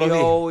gefa hann það bara á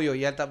því? Jú,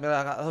 ég held að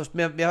þú veist,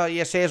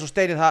 ég segi svo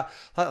Steini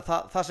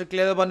það sem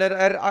gleður mann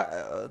er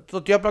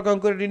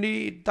djöflagangurinn í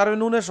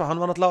Darwin Núnes og hann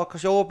var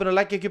náttúrulega sjóopinn að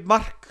leggja ekki upp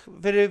mark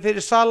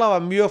fyrir Sala,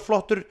 var mjög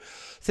flottur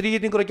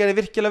þríhyrningur og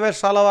gerði virkilega vel.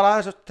 Sala var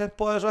aðeins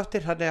tempo aðeins og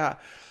eftir, þannig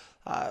að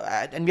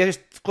en mér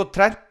finnst sko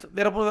Trent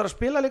vera búin að vera að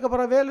spila líka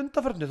bara vel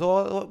undanförnu þó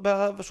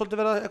það svolítið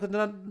vera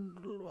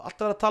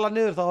alltaf vera að tala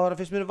niður, þá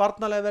finnst mér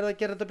varnarlega verið að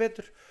gera þetta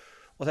betur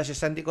og þessi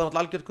sending var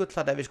náttúrulega algjört gull,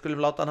 þannig að við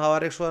skulum láta hann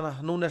hafa Riksson.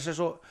 Núnes er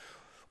svo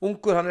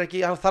ungur, hann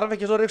þarf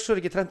ekki svo Riksson,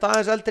 ekki Trent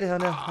aðeins eldri,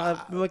 þannig að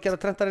við mögum að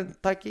gera Trentarinn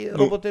taki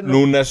robotinn.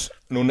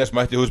 Núnes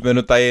mætti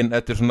húsmiðinu daginn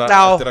eftir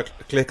að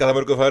klikka það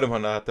mörgum færum,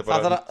 hann að þetta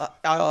bara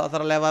það þarf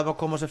að lefa að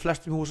koma sem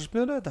flestum í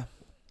húsasmiðinu þetta.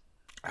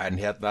 En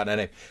hérna,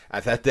 nei,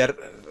 en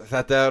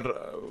þetta er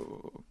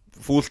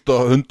fúlt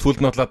og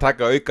hundfúlt náttúrulega að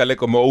taka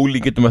aukaleik og með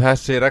ólíkindum að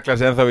þessi regla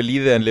sem það við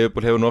líði, en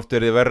Liverpool hefur nú oft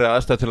verið verri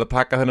aðstæð til að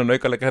taka þennan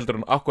aukaleik heldur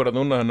en akkurat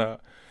núna, þannig að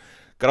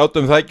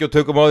grátum það ekki og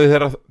tökum á því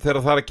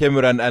þegar það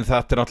kemur, en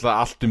þetta er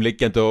náttúrulega allt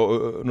liggjandi og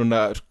núna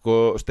sko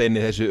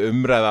Steini þessi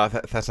umræða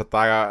þessa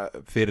daga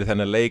fyrir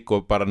þennan leik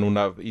og bara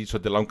núna í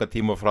svolítið langa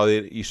tíma frá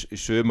því í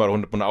sumar og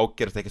hún er búin að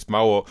ágerast ekki smá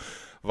og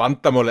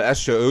vandamálið er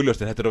svo augljóst,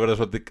 en þetta er að vera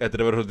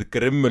svolítið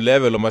grimmu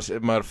level og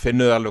maður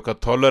finnur alveg hvað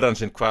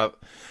toleransin hvað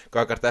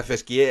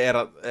FSG er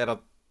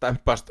að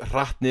dempast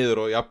hratt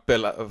niður og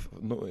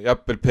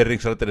jafnvel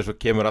pyrringsrættir eins og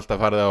kemur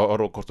alltaf farið að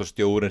orða hvort og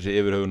stjórinn sé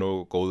yfirhöfun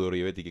og góður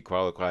og ég veit ekki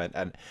hvað og hvað,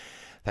 en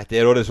þetta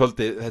er orðið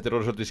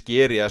svolítið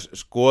skeri að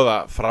skoða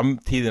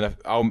framtíðina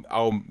á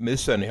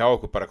miðsvæðinu hjá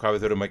okkur, bara hvað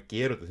við þurfum að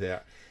gera út því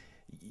að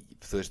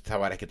þú veist,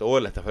 það var ekkert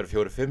óðurlegt að fara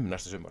 4-5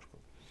 næsta sumar sko.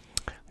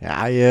 Já,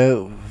 ég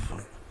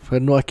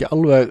fyrir nú ekki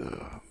alveg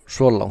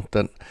svo langt,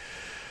 en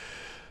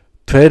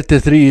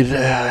 2-3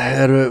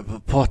 eru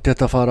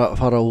pottþétt að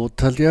fara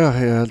út held ég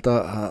held að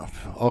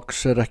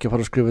Ox er ekki að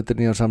fara að skrifa þetta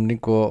nýjan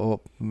samning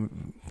og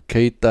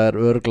Keita er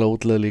örugglega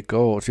útleið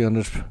líka og síðan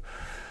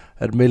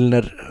er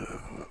Milner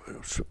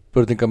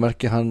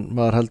spurningamerki,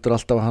 maður heldur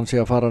alltaf að hann sé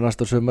að fara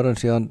næsta sumar en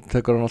síðan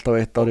tekur hann alltaf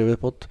 1 ár í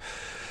viðbót.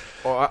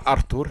 Og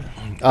Artur,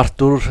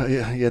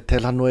 ég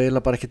tel hann nú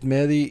eiginlega bara ekkert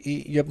með í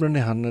jöfnunni,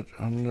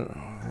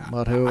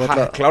 maður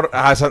hefur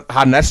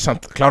hann er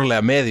samt klárlega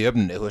með í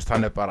jöfnunni, þú veist,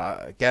 hann er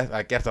bara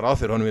gert að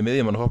ráð fyrir honum í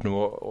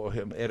miðjumannahópnum og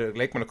eru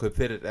leikmannakaup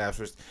fyrir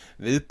eða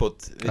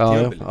viðbót við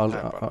tímabilið.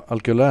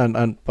 Algjörlega,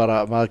 en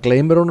bara maður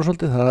gleymir honum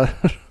svolítið, það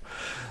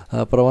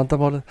er bara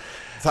vandamálið.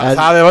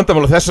 Það er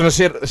vandamál og þess vegna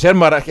sér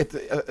maður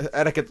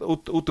ekkert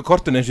út úr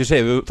kortinu eins og ég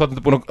segi,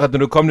 þetta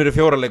eru komnir í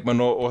 4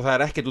 leikmenn og það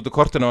er ekkert út úr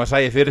kortinu að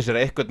sæja fyrir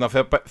sér eitthvað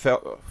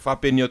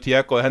Fabinho,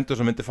 Thiago og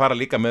Henderson myndi fara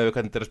líka með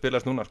hvernig þetta er að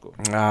spilast núna sko.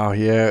 Já,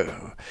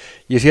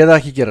 ég sé það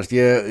ekki gerast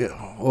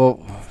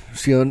og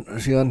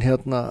síðan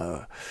hérna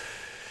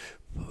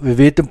við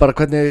vitum bara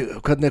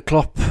hvernig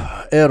Klopp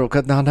er og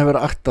hvernig hann hefur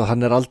aktað,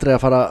 hann er aldrei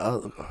að fara að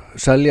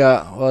selja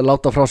og að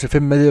láta frá sér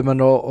 5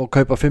 miðjumenn og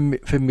kaupa 5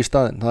 í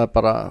staðinn, það er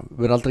bara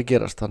vil aldrei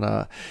gerast, þannig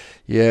að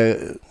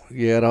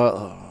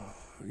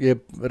ég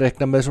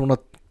reikna með svona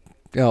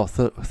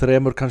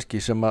 3 kannski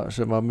sem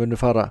að munu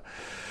fara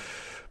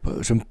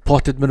sem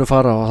pottit munu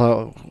fara og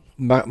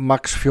það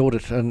max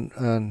 4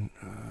 en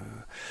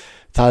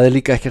það er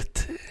líka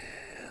ekkert,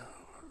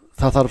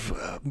 það þarf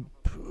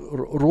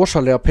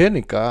rosalega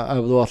peninga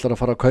ef þú ætlar að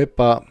fara að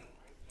kaupa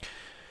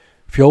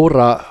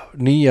 4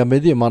 nýja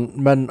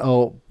miðjumenn á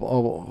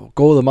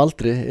góðum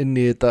aldri inn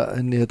í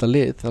þetta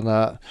lið, þannig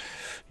að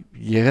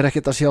ég er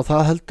ekkert að sjá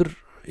það heldur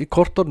í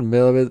kortunum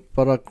með að við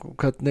bara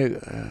hvernig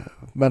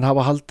menn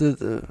hafa haldið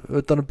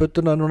utan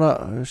buttuna núna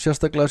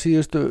sérstaklega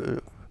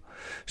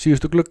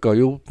síðustu glugga.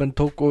 Jú, menn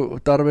tóku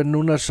Darwin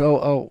Núnes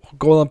á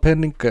góðan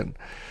pening en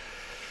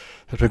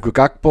þeir fengu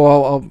Gagbo á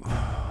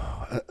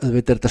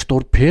þetta er þetta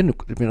stór pening,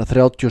 ég meina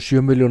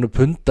 37 milljónir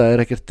punda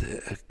er ekkert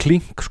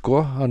klink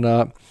sko, þannig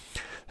að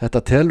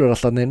þetta telur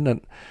alltaf inn,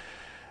 en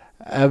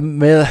ef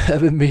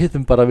við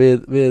miðum bara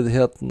við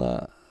hérna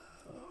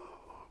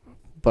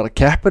bara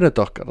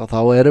keppinut okkar,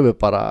 þá erum við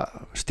bara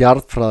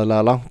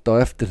stjarnfræðilega langt á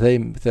eftir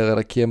þeim þegar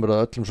það kemur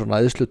að öllum svona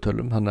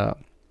æðslutölum, þannig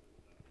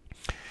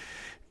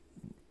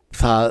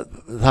að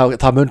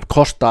það mun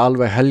kosta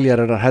alveg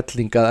heljarinnar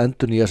helling að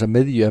endurnýja þessa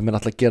miðju ef menn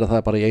ætla að gera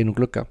það bara í einum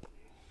glugga.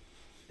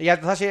 Ég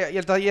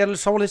held að ég er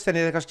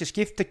sáliðstenni þegar kannski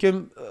skipt ekki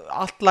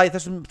alla í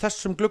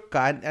þessum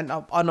glugga en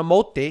á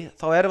móti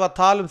þá erum við að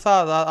tala um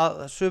það að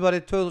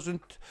sumarið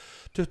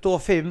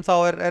 2025 þá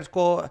er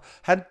sko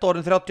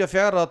Henderson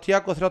 34 og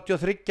Thiago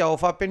 33 og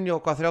Fabinho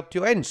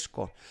 31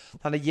 sko.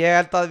 Þannig ég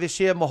held að við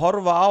séum að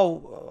horfa á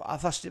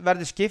að það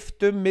verði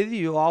skipt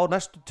miðju á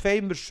næstu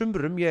 2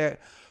 sumrum, ég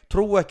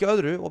trú ekki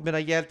öðru og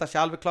ég held að sé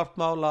alveg klart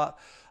mál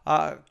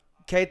að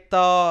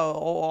Keita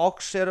og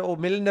Ox og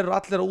Milner og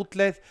allir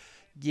útleið.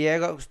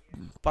 Ég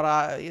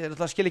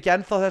skil ekki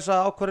ennþá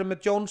þessa ákvörðun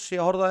með Jones,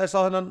 ég horfði þess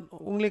á þennan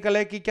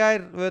unglingaleik í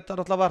gær,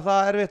 náttúrulega var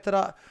það erfitt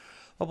að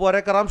búið að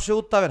reka Ramsey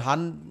út af, en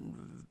hann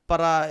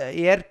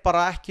er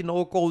bara ekki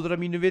nógu góður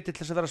að mínu viti til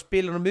þess að vera að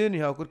spila á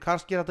miðunni hjá okkur,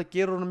 kannski er þetta að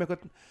gera honum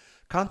eitthvað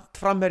kant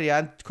framherja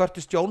en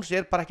Curtis Jones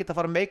bara ekkert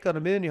að fara að meika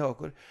þannig miðun í hjá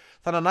okkur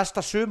þannig að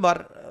næsta sumar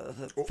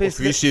og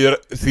því síður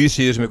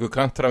sem einhver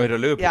kant framherja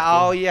að lögum já,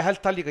 ég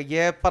held það líka,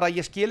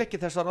 ég skil ekki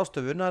þessar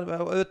ástöfun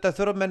auðvitað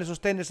þurfa menni svo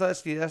Steini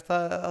staðist í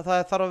það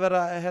þarf að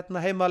vera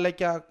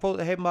heimaleikja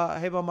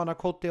heimamanna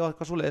kóti og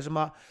eitthvað svoleiði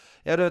sem að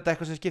auðvitað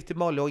eitthvað sem skiptir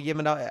máli og ég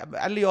meina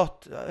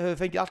Elliot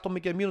hefur fengið allt of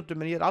mikið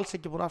mínútum en ég alls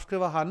ekki búin að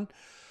afskrifa hann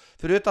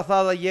fyrir auðvitað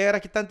það að ég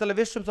ekki endilega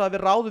viss það að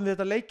við ráðum við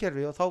þetta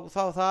leikkerfi og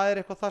þá það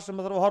eitthvað það sem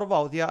maður þarf að horfa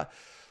á því að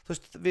þú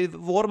veist, við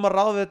vorum að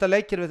ráða við þetta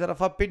leikkerfi þegar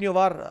Fabinho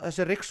var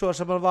þessi Rixuar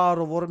sem hann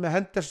var og vorum með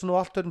Henderson og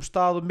allt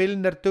stað og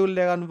Milner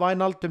duglegan,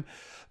 Wijnaldum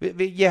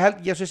ég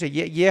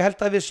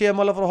held að við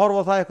séum alveg að fara að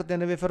horfa á það eitthvað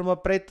en við förum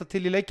að breyta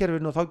til í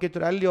leikkerfinu og þá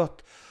getur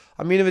Elliot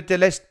að mínum viti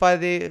leist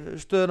bæði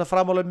stöðuna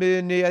framála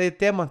miðunni eða í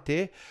demanti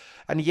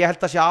en ég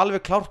held að sé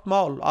alveg klárt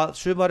mál að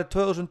sumarið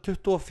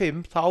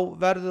 2025 þá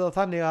verður það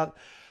þannig að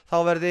þá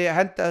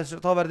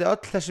verði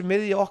öll þessi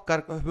miðja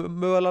okkar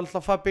mögulega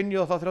alltaf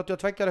Fabinho þá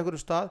 32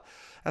 einhverju stað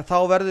en þá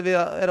verðum við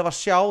að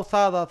sjá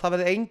það að það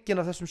verði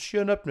engin af þessum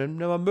 7 nöfnum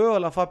nema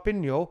mögulega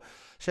Fabinho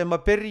sem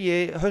að byrji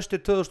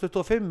haustið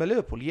 2025 með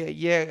Liverpool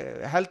ég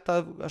held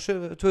að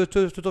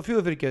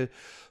 2024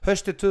 fyrirgefið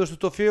haustið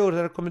 2024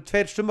 þegar komin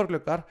 2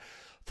 sumargluggar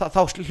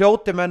þá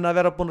hljóti menn að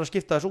vera búin að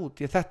skipta þessu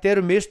út þetta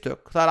eru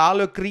mistök, það er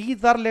alveg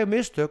gríðarleg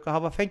mistök að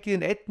hafa fengið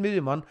inn 1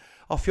 miðjumann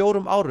á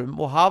 4 árum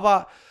og hafa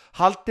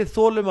haldið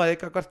þolinmæði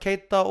gagnvart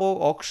Keita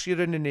og Ox í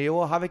rauninni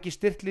og hafa ekki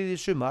styrklið í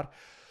sumar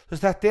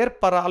þetta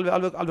bara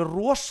alveg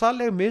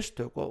rosaleg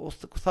mistök og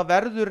það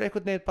verður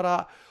einhvern veginn bara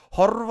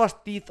horfa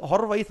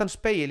í þann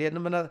speil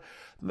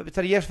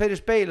þegar ég fer í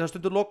speil þannig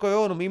stundur loka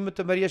augunum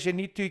ímyndum ég sé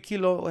 90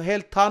 kíló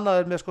helt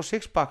tannaður með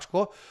sixpack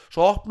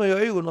svo opna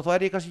ég augun og þá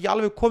ég kannski ekki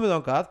alveg komið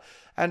þangað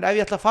en ef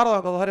ég ætla að fara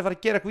þangað þá þarf ég að fara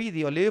að gera eitthvað í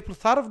því og Liverpool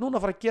þarf núna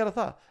að fara að gera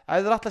það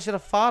ef þeir ætla sér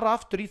að fara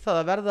aftur í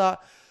það að verða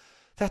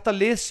þetta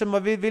lið sem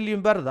við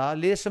viljum verða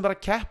lið sem að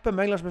keppa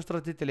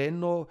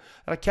Englandsmeistaratitilinn og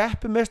að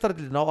keppa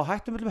meistaratitilina og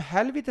hættum með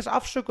helvítis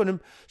afsökunum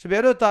sem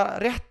eru þetta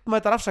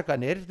réttmætar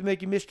afsakanir þetta með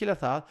ekki miskilja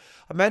það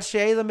að menn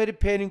sé eyða meiri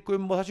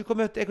peningum og það sé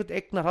komið eitthvað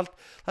eignarhald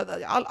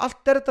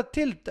allt er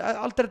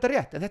þetta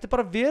rétt en þetta er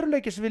bara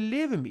veruleiki sem við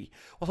lifum í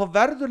og þá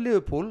verður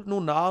Liverpool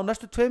núna á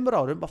næstu 2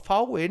 árum að fá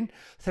inn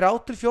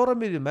 3-4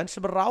 miðjumenn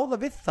sem ráða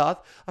við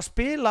það að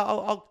spila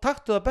á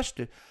taktu það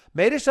bestu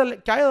meiri þess að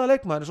gæða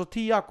leikmaður eins og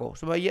Thiago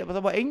sem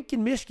það var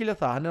engin miskilja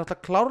það hann er alltaf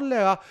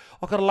klárlega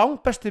okkar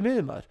langbesti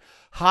miðjumaður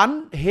hann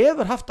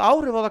hefur haft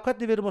áhrif á það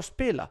hvernig við erum að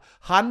spila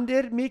hann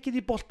er mikið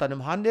í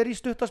boltanum, hann er í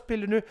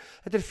stuttaspilinu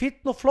þetta er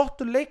fínn og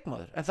flottur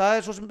leikmaður en það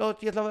er svo sem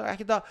ég ætla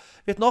ekki að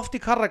vitna oft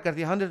í Carragher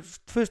því hann er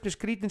fyrst með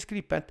skrítin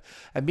skrýpend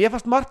en mér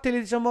fannst margt til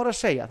því sem maður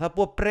að segja það er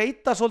búið að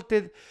breyta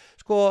svolítið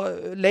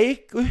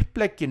leik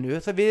upplegginu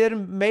þegar við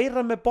erum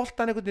meira með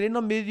boltan einhvern veginn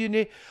inn á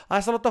miðjunni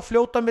aðeins að láta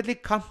fljóta milli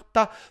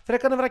kanta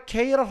frekar að vera að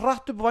keyra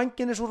hratt upp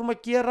vanginni svo sem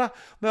að gera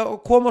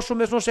og koma svo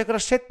með svona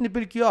einhverja setni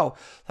bylgju á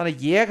þannig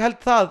að ég held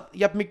það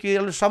jafn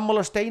mikið alveg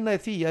sammála Steina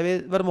í því að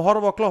við verðum að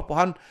horfa á Klopp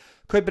og hann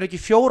kaupir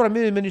ekki 4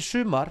 miðjumenn í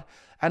sumar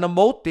en á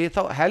móti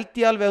þá held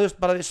ég alveg að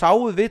bara þið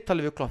sáuð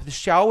viðtalið við Klopp þið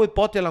sjáuð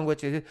body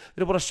language þið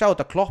eru búin að sjá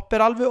þetta Klopp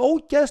er alveg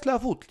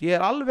ógeðslega fúll ég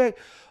er alveg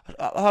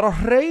það er á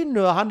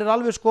hreinu að hann er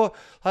alveg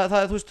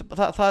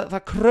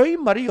það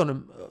kraumar í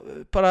honum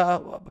bara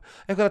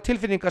einhverja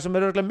tilfinningar sem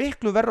eru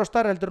miklu verra og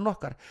stærri heldur en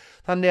okkar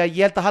þannig að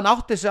ég held að hann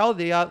átti sig á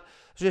því að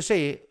sem ég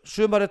segi,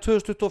 sumarið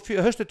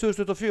 2024 haustið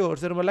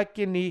 2024 þegar við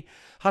leggja inn í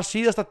hans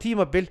síðasta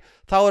tímabil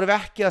þá erum við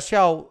ekki að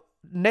sjá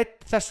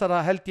neitt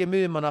þessara held ég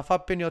miðjumanna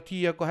Fabinho,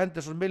 Thiago,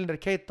 Henderson, Milner,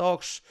 Keita,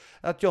 Ox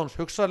eða Jones,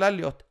 hugsaðlega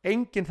Elliot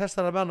enginn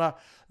þessara menna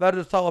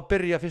verður þá að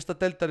byrja fyrsta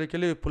deildarleik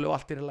í Liverpool og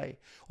allt er í lagi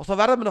og þá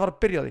verður menn að fara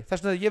að byrja því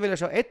þess vegna ég vilja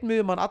sjá 1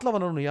 miðjumann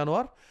allavega núna í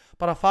janúar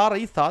bara að fara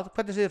í það,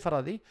 hvernig sé þið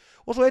fara að því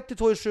og svo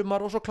 1-2 í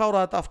sumar og svo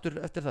klára þetta aftur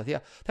eftir það því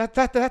að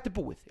þetta er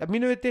búið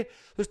mínu viti,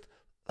 þú veist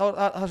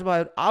það sem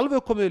er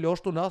alveg komið í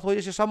ljós núna þó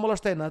ég sé sammála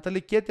Steina,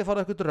 þetta geti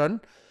farið eitthvað rönn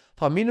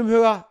þá að mínum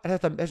huga er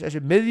þetta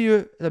þessi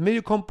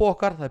miðjukombo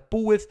okkar, það er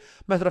búið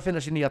með að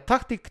finna sér nýja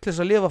taktík til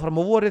þess að lifa fram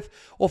á vorið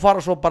og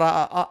fara svo bara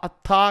að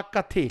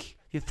taka til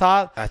því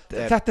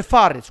þetta er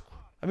farið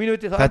að mínu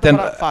viti það er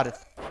bara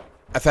farið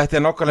Þetta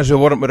er nákvæmlega sem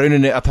við vorum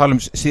rauninni að tala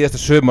síðasta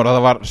sumar og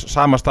það var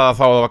sama staða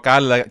þá og það var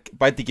galið að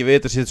bæti ekki við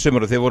þetta síðasta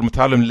sumar og þegar við vorum að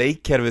tala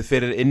leikkerfið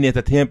fyrir inn í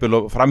þetta tímabil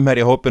og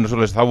framherja hópin og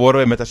svoleiðis þá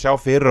vorum við með að sjá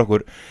fyrir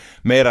okkur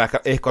meira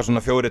eitthvað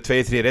svona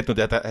 4-2-3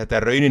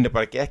 þetta rauninni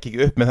bara gekk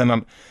ekki upp með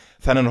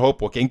þennan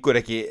hóp og gengur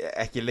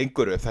ekki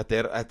lengur upp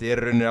þetta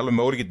er rauninni alveg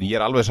með ólíkindum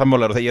ég er alveg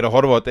sammálaður og þegar ég er að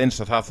horfa á þetta eins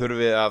að það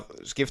þurfi að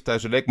skipta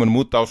þessu leikmönnum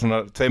út á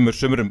svona 2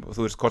 sumrum og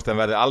þú veist hvort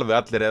þeim verði alveg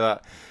allir eða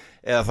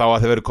þá að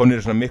þau verður konir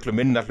í svona miklu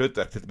minna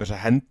hlutverk til þess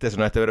að hendi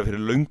svona þetta verður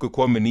fyrir löngu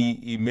komin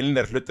í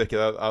Milner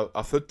hlutverkið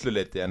að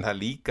fulluleiti en það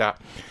líka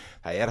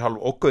það er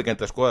hálf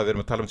ókveikend að skoða við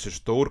erum að tala þessi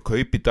stór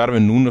kaup í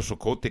Darwin Núnes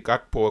og Cody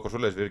Gakpo og eitthvað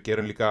svoleiðis við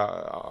gerum líka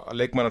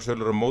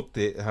leikmannarsölur á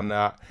móti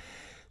þannig að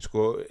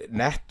sko,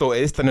 netto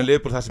eðslanir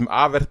Liverpool það sem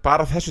afverð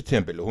bara þessu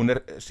tímabili, hún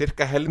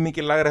cirka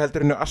helmingi lægra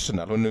heldur en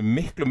Arsenal, hún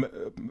miklu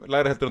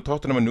lægra heldur en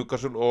Tottenham og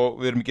Newcastle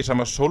og við erum ekki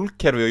sama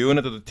sólkerfi og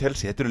United og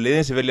Chelsea, þetta eru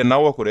liðin sem vilja ná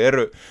okkur,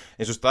 eru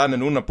eins og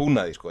staðan núna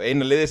búnaði, sko,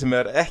 eina liði sem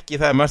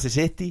ekki það Manchester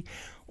City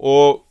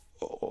og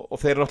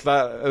þeir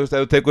náttúrulega, ef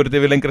þú tekur þetta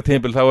yfir lengra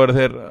tímabil þá eru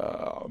þeir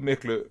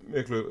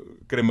miklu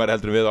grimmari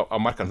heldur en við á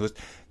markan, þú veist,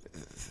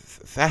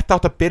 þetta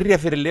átt að byrja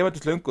fyrir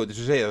lifandis löngu,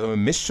 þess að segja, þá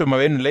við missum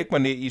af einu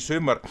leikmanni í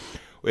sumar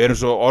og erum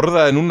svo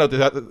orðaði núna,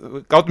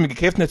 gátum ekki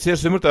keypt neitt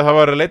síðast sumur, það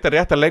var að leita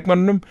rétt að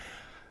leikmannunum,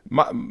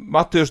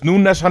 Matheus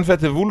Nunes, hann fer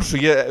til Wolves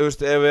og ég,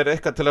 ef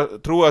eitthvað til að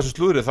trúa þessu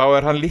slúðri, þá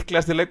hann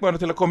líklegasti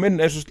leikmannur til að koma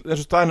inn eins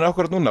og staðan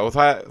akkurat núna og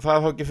það þá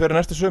ekki fyrir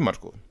næsta sumar,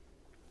 sko.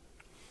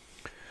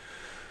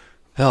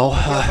 Já,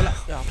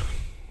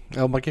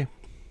 Maggi.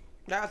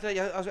 Já,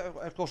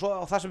 sko, svo,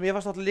 og það sem ég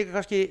varst náttúrulega líka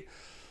kannski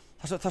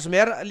það sem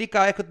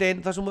líka einhvern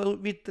veginn það sem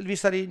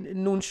vísar í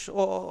Núns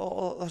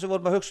og það sem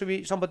vorum að hugsa í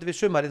sambandi við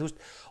sumarið, þú veist,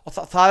 og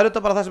það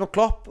auðvitað bara það sem að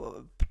Klopp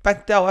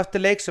benti á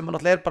eftir leik sem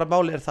náttúrulega bara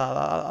máli það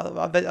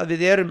að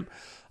við erum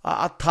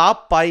að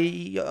tapa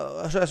í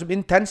þessum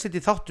intensity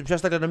þáttum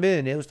sérstaklega á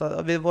miðunni, þú veist,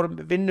 að við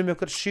vinnum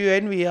ykkur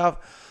 7-1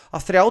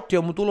 af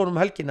 30 á modúlunum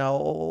helgina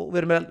og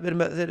við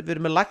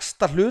erum með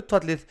lægsta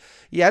hlutfallið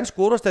í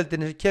ensku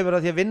úrvalsdeildinni sem kemur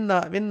að því að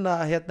vinna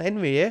hérna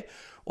einvíi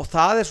og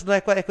það svona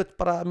eitthvað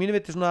bara mínu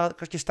viti svona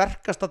kannski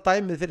sterkasta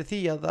dæmið fyrir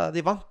því að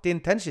þið vanti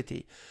intensity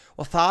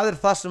og það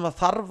það sem að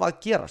þarf að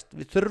gerast,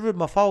 við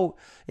þurfum að fá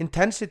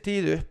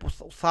intensityð upp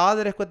og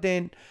það eitthvað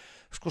neginn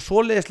sko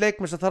svoleiðis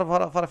leikmenn sem þarf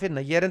að fara að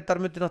finna. Ég reyndar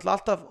myndi náttúrulega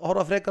alltaf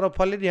horfa frekar á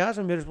Palhinha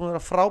sem mér búin að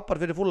vera frábær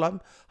fyrir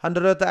Fulham, hann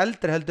auðvitað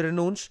eldri heldur en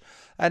Núns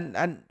en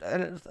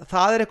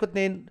það eitthvað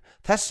neginn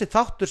þessi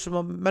þáttur sem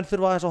að menn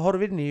þurfa aðeins að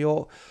horfa inn í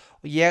og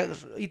ég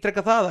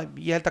ítreka það að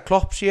ég held að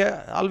Klopp sé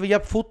alveg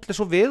jafn fúll eins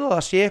og við og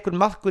það sé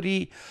einhvern maðkur í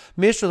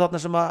missu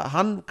þarna sem að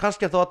hann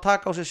kannski þá að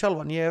taka á sig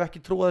sjálfan, ég hef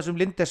ekki trúað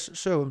þessum Lindes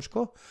sögum,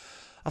 sko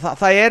að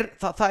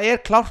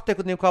það klárt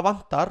einhvern veginn hvað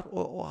vantar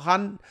og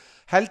hann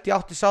held ég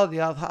átti sá því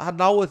að hann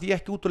náði því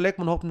ekki út úr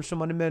leikmannhópnum sem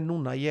hann með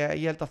núna, ég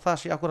held að það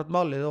sé akkurat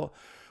málið og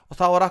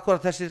þá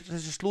akkurat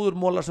þessi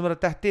slúðurmólar sem að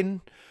dett inn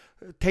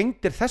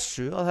tengdir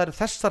þessu, að það eru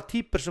þessar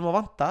típur sem að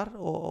vantar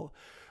og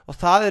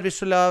það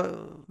vissulega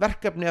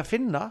verkefni að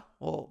finna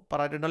og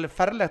bara náttúrulega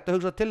ferlegt að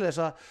hugsa til þess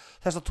að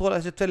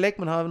þessi tveir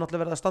leikmenn hafa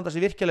náttúrulega verið að standa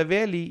sig virkilega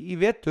vel í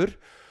vetur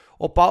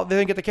og við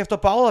höfum getað keypt á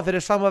báða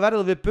fyrir sama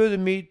verð og við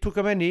buðum í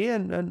Tukamenni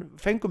en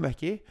fengum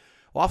ekki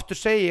og aftur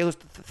segi ég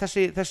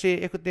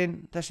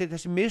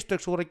þessi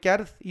mistök sem voru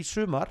gerð í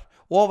sumar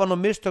ofan á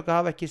mistök að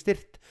hafa ekki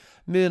styrt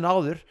miðun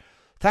áður,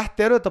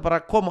 þetta auðvitað bara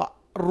að koma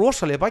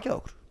rosalega baki á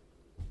okkur.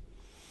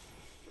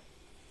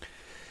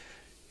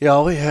 Já,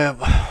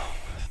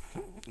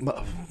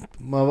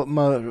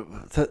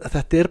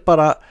 þetta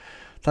bara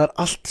það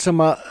allt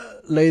sem að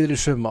leiðir í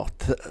sömu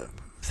átt,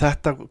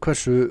 þetta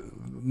hversu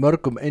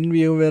mörgum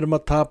einvíum við erum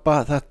að tapa,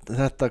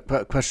 þetta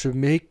hversu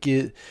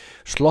mikið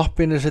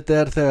sloppinnis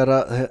þetta þegar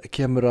að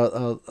kemur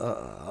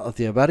að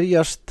því að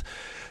verjast,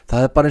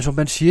 það bara eins og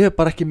menn séu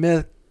bara ekki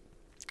með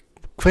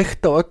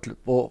kveikt á öllu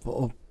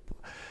og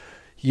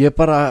ég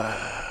bara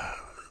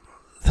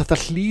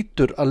þetta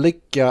hlýtur að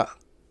liggja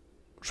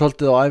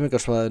svolítið á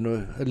æfingarsvæðinu,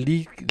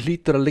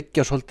 hlýtur að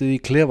liggja svolítið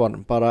í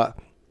klefanum, bara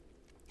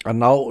að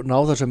ná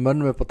þessum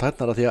mönnum upp á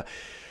tærnar, því að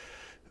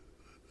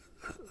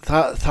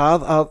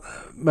það að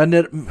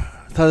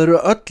það eru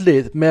öll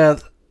lið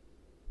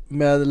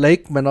með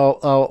leikmenn á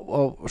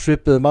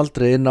svipuðum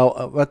aldri inn á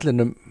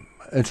vellinum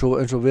eins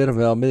og við erum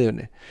við á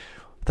miðjunni.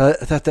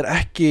 Þetta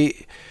ekki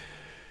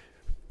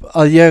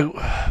að ég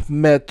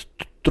með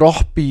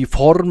dropp í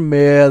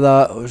formi eða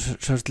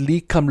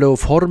líkamlegu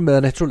formi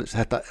eða neitt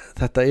svolítið,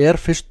 þetta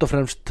fyrst og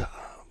fremst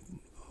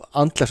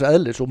andlegs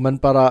eðlis og menn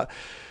bara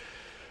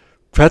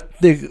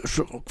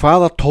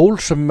hvaða tól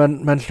sem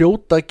menn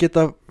hljóta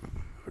geta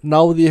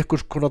náði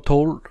ykkur konar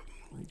tól,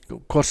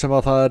 hvort sem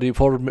að það í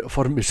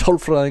formi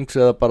sálfræðings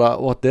eða bara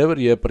whatever,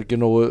 ég bara ekki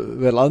nógu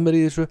vel að mér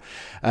í þessu,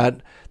 en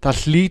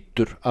það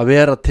hlýtur að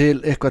vera til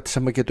eitthvað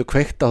sem að getur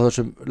kveikt á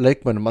þessum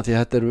leikmennum, að því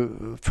að þetta eru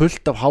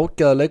fullt af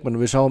hágæða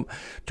leikmennum. Við sáum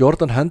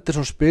Jordan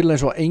Henderson spila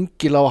eins og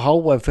engil á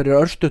HM fyrir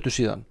örstuttu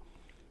síðan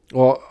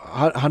og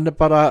hann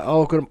bara á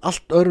okkur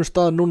allt öðrum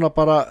stað núna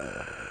bara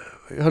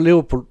hjá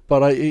Liverpool,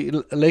 bara í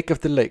leik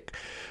eftir leik.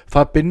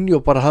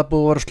 Fabinho bara, það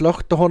búið að vera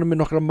slögt á honum í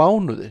nokkra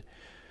mánuði.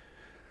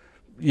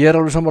 Ég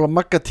alveg sammála,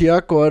 Magga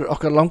Thiago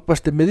okkar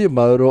langbæsti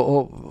miðjumaður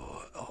og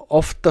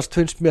oftast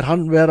finnst mér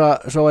hann vera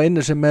sá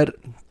eini sem að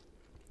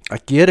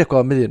gera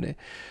eitthvað á miðjunni,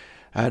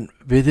 en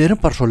við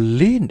erum bara svo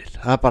línir,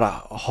 það bara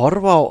að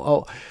horfa á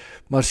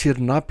maður sér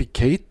Naby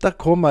Keita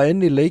koma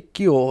inn í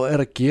leiki og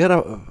að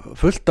gera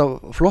fullt af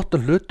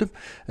flottum hlutum,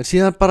 en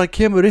síðan bara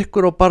kemur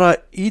ykkur og bara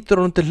ítur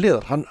honum til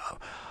hliðar, hann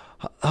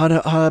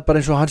bara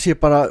eins og hann sé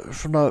bara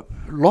svona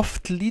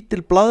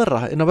loftlítil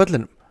blaðra inn á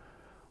vellinum,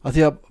 að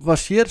því að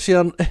maður sér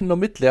síðan inn á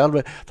milli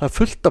alveg, það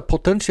fullt af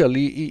potential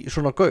í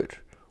svona gaur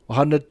og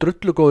hann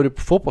drullugóður í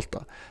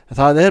fótbolta, en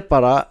það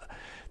bara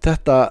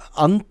þetta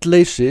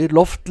andleysi,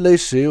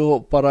 loftleysi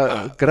og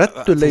bara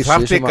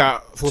gredduleysi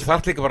þú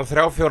þarft líka bara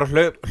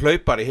 3-4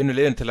 hlaupar í hinnu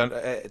liðin til að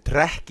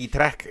trekk í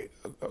trekk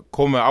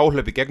koma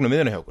áhlaupi gegnum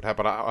miðjuna hjá okkur, það er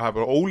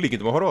bara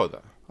ólíkindum að horfa á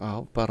þetta. Já,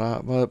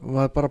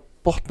 maður bara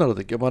botnar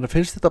þetta ekki og maður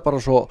finnst þetta bara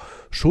svo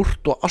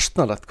súrt og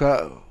astnalegt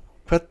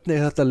hvernig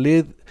þetta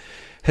lið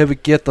hefur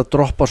getað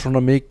droppa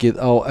svona mikið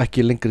á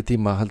ekki lengri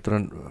tíma heldur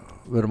en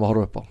við erum að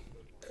horfa upp á.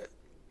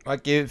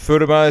 Ekki,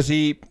 förum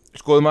aðeins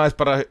skoðum aðeins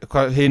bara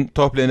hvað hinn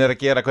toppliðin að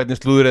gera, hvernig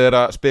slúðrið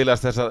að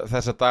spilast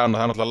þessa dagana.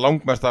 Það náttúrulega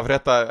langmest að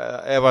frétta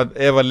ef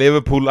að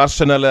Liverpool,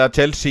 Arsenal eða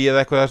Chelsea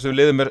eða eitthvað þessum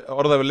liðum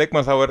orðað við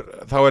leikmann þá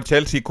er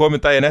Chelsea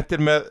komin daginn eftir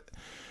með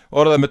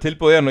orðað með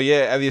tilbúðin og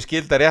ef ég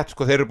skilda rétt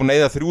þeir eru búin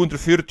að eyða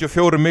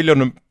 344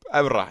 milljónum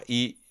evra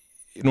í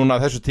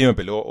núna þessu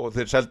tímabili og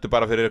þeir seldu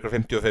bara fyrir ykkur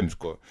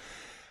 55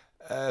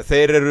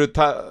 Þeir eru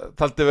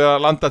taldi við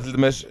að landa til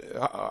dæmis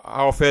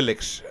á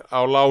Felix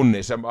á láni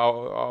sem á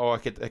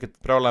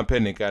ekkert brjálæðan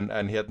penning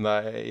en hérna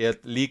ég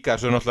líka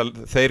svo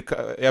náttúrulega þeir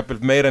jafnvel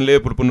meira en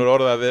Liverpool búin að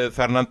orða við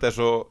Fernandes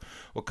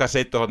og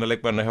Cassetto hann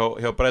leikmennina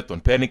hjá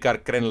Brighton. Penningar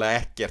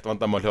greinilega ekkert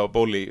vandamál hjá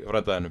Bóli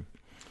frændæðinum.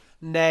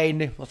 Nei,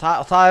 og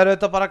það er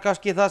auðvitað bara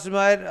kannski það sem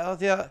er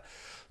því að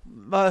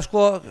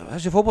maður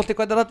þessi fótbolti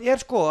hvernig það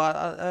er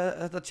að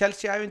þetta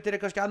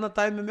Chelsea-ævindir kannski annan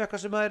dæmi með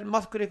eitthvað sem er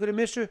maðkur ykkur í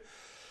missu.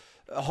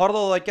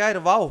 Horfðu það í gær,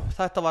 vá,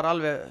 þetta var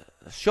alveg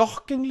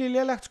sjokkingli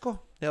lélegt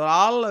það var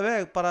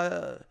alveg bara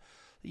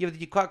ég veit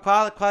ekki hvað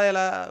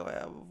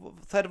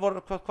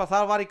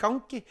það var í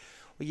gangi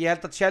og ég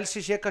held að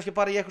Chelsea sé kannski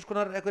bara í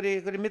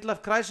einhverju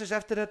midlife crisis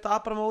eftir þetta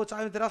Abramovich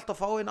æfintir allt að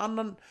fá inn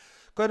annan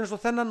gaur eins og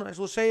þennan eins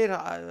og þú segir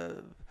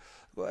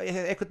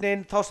einhvern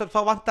veginn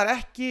þá vantar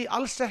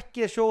alls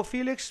ekki að sjó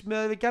Felix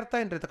með við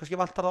gerdaginn, þetta kannski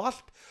vantar þá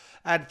allt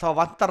en þá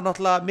vantar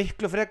náttúrulega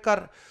miklu frekar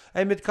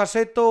einmitt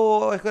Cassetto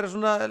og einhverja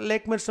svona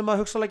leikmenn sem að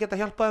hugsalega geta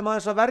hjálpaði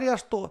aðeins að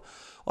verjast og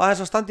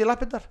aðeins að standa í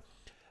lappirnar.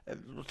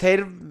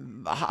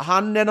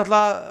 Hann er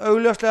náttúrulega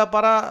augljóslega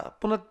bara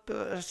búin að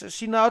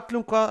sína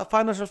öllum hvað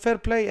financial fair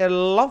play er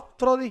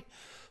langt frá því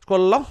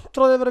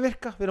að vera að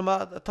virka. Við erum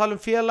að tala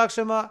um félag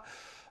sem að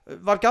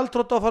var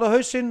gjaldþrota að fara á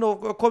hausinn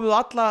og komið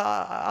á alla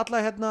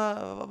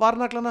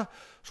varnaglana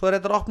svo er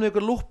þetta opnið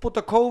ykkur lúpp út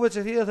af COVID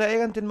sem því að það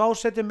eigandinn má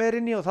setja meir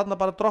inn í og þarna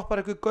bara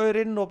droppar ykkur gaur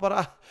inn og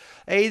bara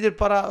eyðir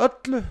bara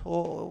öllu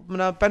og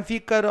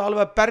Benfica eru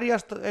alveg að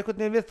berjast einhvern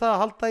veginn við það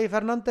að halda í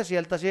Fernandes. Ég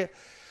held að sé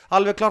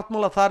alveg klart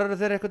mál að þar eru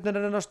þeir einhvern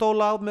veginn að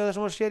stóla á með það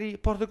sem að sér í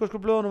portugalsku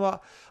blöðunum að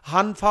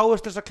hann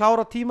fáist þess að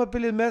klára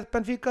tímabilið með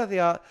Benfica því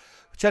að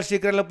Chelsea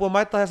er greinlega búið að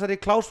mæta þessari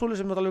klásúlu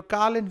sem er alveg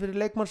galinn fyrir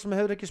leikmann sem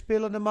hefur ekki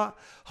spilað nema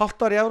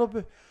hálft ár í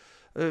Evrópu.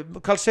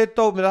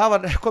 Calsetto, það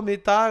var komið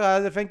í dag að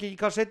ef þeir fengi ekki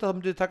Calsetto þá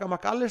myndu þið taka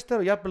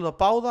McAllister og jafnvel það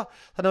báða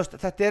þannig að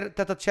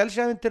þetta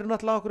Chelsea-ævindir er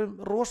náttúrulega okkur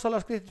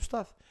rosalega skrýttum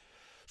stað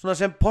svona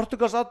sem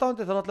Portugals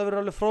aðdáandi þá náttúrulega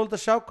verður alveg fróðilegt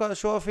að sjá hvað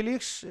Joao Felix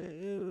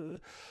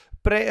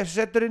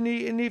setur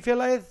inn í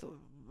félagið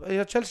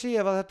hjá Chelsea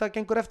ef að þetta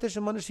gengur eftir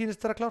sem hann sýnist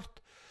vera klárt.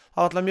 Það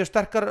var alltaf mjög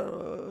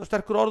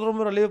sterkur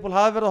orðrómur að Liverpool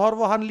hafi verið að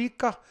horfa á hann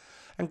líka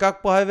en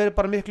Gagbo hafi verið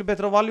bara miklu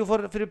betra valjú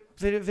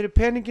fyrir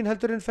peningin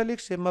heldur en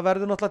Felix sem að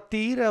verður náttúrulega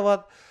dýr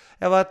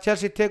ef að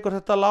Chelsea tekur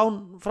þetta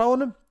lán frá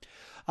honum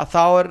að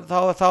þá er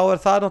það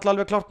náttúrulega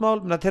alveg klárt mál.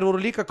 Men þeir voru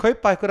líka að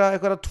kaupa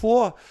einhvern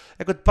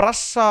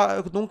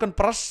ungan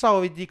brassa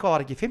og veit ég hvað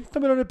var ekki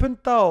 15 milljónir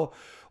punda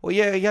og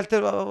ég held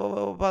að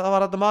það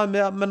var þetta maður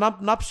með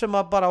nafn sem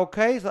að bara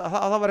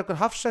það var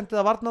einhver hafsendið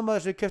að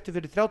varnamaður sem keypti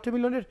fyrir 30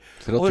 milljónir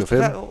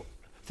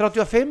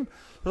 35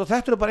 og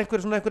þetta eru bara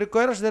einhverju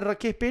gaurar sem þeir eru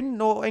að kippa inn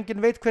og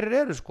enginn veit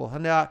hverjir eru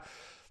þannig að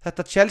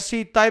þetta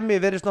Chelsea dæmi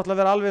verðist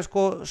náttúrulega vera alveg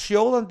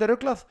sjóðandi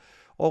ruglað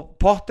og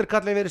Potter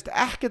kallið verðist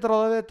ekkert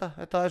ráða við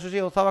þetta eins og sé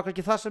og það var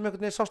ekki það sem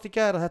einhvern veginn sást í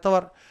gær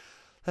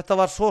þetta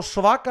var svo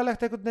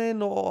svakalegt einhvern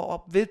veginn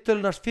og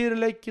viðtölunars fyrir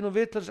leikin og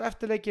viðtölunars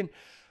eftir leikin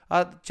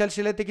að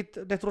Chelsea leit ekki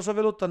neitt rosa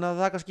vel út þannig að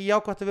það er kannski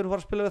jákvæmt að við erum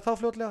að spila við þá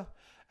fljótlega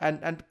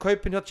en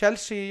kaupin hjá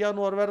Chelsea í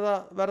janúar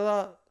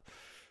verða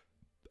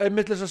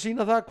einmitt að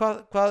sína það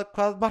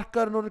hvað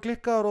markaðurinn orðið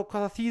klikkaður og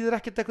hvað það þýðir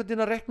ekkert einhvern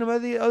veginn að rekna með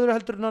því öðru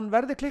heldur en hann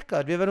verði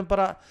klikkaður. Við verðum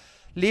bara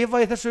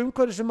lifa í þessu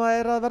umhverfi sem að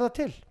er að verða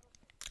til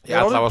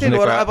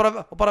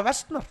og bara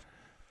vestnar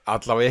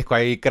allavega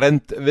eitthvað í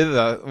grend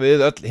við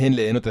öll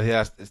hinliðin út af því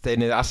að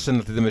Steinið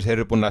Arsenal til dæmis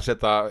eru búin að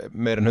setja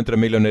meir en 100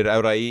 milljónir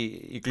evra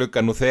í glugga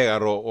nú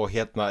þegar og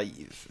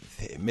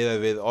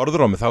miðað við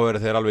orðrómi þá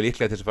eru þeir alveg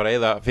líklega til þess að fara að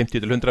eyða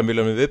 50 til 100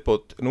 milljónir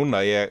viðbót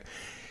núna. Ég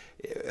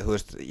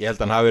held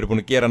að hann hafi verið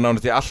búin að gera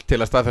nánast í allt til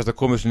að staðfesta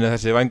komið sinni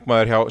þessi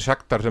vængmaður hjá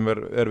Shakhtar sem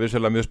er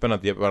vissulega mjög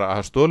spennandi. Ég bara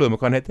að stóluðum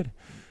hvað hann heitir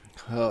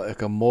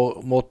eitthvað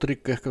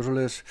Modric eitthvað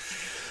svoleiðis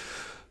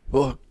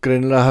og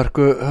greinilega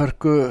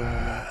hörku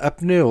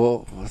efni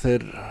og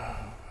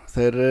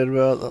þeir eru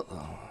að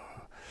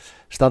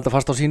standa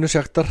fast á sínu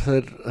Shakhtar.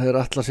 Þeir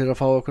ætla sér að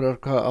fá okkur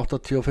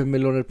 85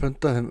 milljónir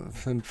punda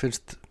þeim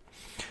finnst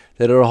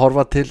þeir eru að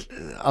horfa til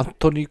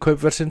Antoni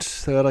kaupversins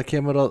þegar það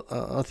kemur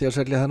að því að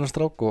selja þennan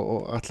strák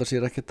og ætla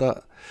sér ekkert að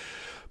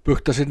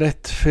bukta sér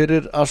neitt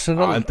fyrir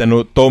Arsenal. En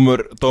nú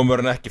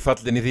dómurinn ekki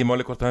fallin í því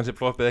máli hvort hann sé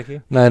floppið ekki?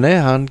 Nei,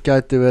 hann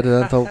gæti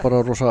verið ennþá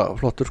bara rosa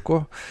flottur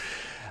sko.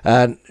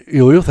 En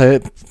jú,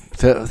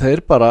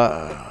 þeir bara,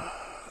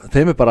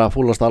 þeim bara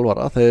fúlast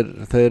alvara.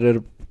 Þeir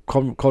eru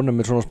komnir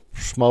með svona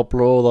smá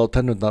blóð á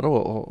tennurnar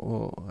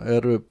og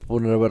eru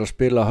búin að vera að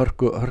spila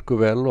hörku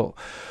vel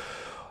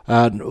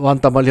en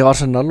vandamál hjá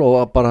Arsenal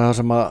og bara það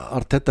sem að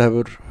Arteta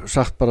hefur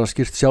sagt bara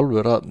skýrt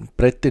sjálfur að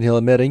breiddin hjá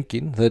þeim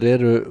engin. Þeir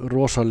eru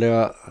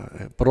rosalega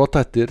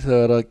brotættir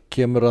þegar að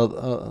kemur að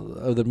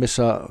ef þeir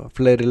missa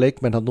fleiri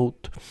leikmenn hann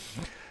út.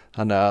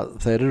 Þannig að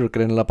þeir eru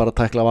greinilega bara að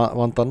tækla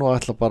vandan og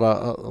ætla bara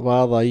að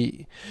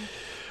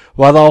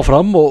vaða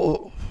áfram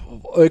og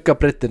auka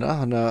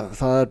breiddina. Þannig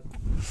að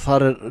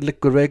þar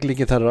liggur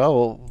veiklingin þeirra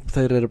og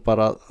þeir eru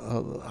bara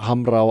að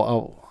hamra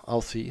á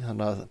því.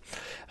 Þannig að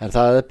en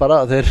það bara,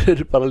 þeir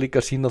eru bara líka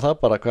að sína það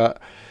bara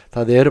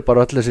það eru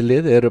bara öll þessi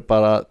lið, eru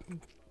bara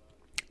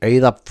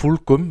eyða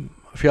fúlgum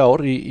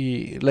fjár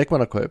í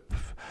leikmannakaup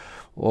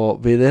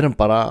og við erum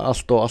bara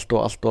allt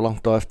og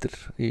langt á eftir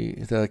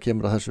þegar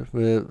kemur að þessu.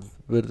 Við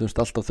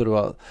verðumst alltaf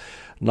þurfa að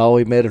ná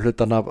í meiri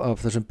hlutan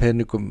af þessum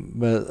peningum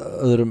með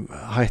öðrum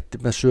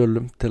hætti, með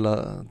sölum til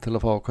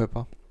að fá að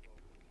kaupa.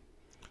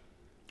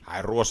 Það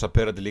er rosa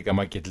perandi líka,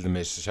 maður getur til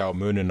dæmis sjá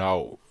munin á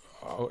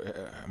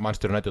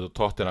Manchester United og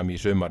Tottenham í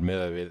sumar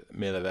miðað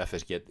við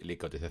FSG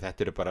líka átti.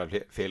 Þetta eru bara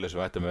félag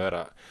sem ættum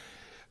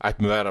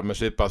að vera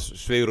með svipað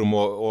svigrum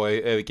og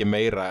ef ekki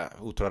meira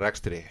út frá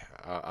rekstri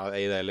að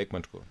eyða í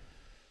leikmenn sko.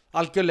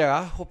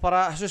 Algjörlega, og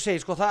bara þess að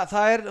segja sko,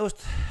 það er,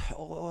 veist,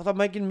 og það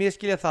má ekki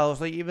miskilja það,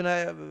 veist, ég finna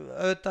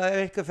auðvitað ef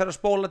einhver fer að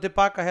spóla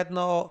tilbaka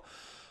hérna og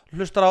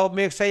hlustar á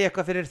mig segja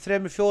eitthvað fyrir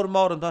 3-4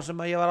 árum þar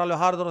sem að ég var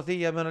alveg harður á því,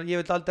 ég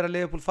vil aldrei að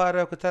Liverpool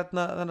færa eitthvað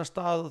þennan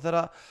stað og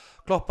þegar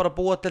Klopp bara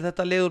búa til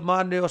þetta liður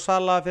Mane og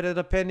Salah fyrir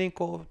þetta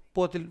penning og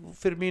búa til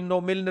fyrir mín og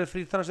Milner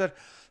frí transfer.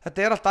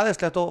 Þetta er allt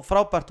aðeinslegt og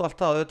frábært og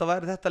allt það, þetta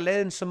væri þetta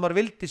leiðin sem maður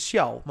vildi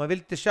sjá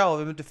að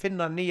við myndum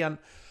finna nýjan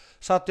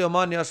Sadio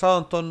Mane að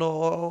Southampton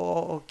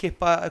og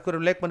kippa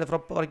einhverjum leikmanni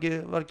frá var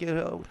ekki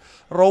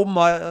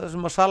Róma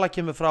sem að Salah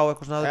kemur frá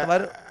eitthvað svona, þetta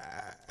væri.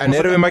 En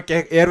erum við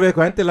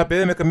eitthvað endilega að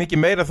biðja eitthvað mikið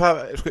meira það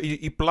sko,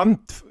 í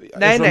bland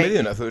eins og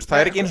miðjuna, þú veist, það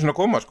er ekki eins og að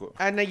koma sko.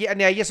 En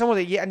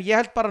ég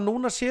held bara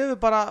núna séum við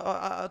bara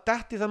að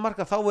detti í þann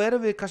marka, þá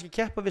erum við kannski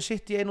keppa við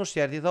City einu og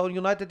sér, því þá er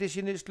United í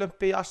sínu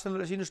slömpi,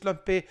 Arsenal í sínu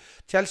slömpi,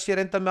 Chelsea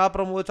reyndar með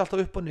Abramovich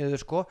alltaf upp og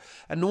niður sko.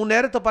 En núna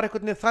er þetta bara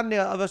einhvern veginn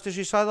þannig að veist,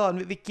 ég sagði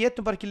það, við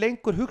getum bara ekki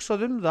lengur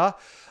hugsað það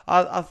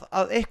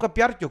að eitthvað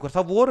bjargi okkur.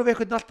 Þá vorum við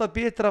einhvern veginn alltaf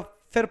betra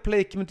fair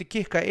play ekki myndi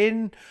kikka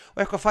inn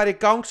og eitthvað færi í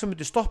gang sem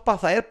myndi stoppa.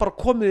 Það er bara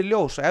komið í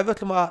ljós og ef við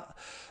ætlum að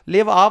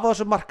lifa af á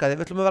þessu markaði,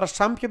 við ætlum að vera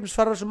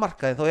samkeppnisfærar á þessu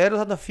markaði, þá eru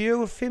þarna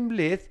 4-5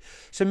 lið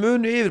sem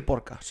munu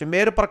yfirborga, sem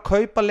eru bara að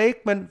kaupa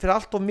leikmenn fyrir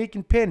allt of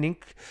mikinn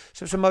pening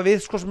sem að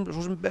við sko sem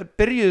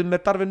byrjuðum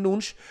með Darwin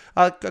Núns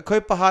að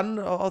kaupa hann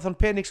á þann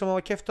pening sem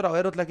hann var keyptur á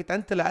er alltaf ekkit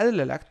endilega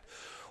eðlilegt.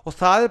 Og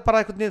það er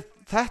bara einhvern veginn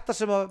þetta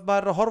sem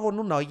maður er að horfa á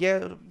núna og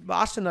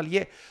Arsenal,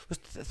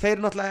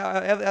 þeir náttúrulega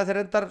ef þeir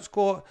endar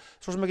sko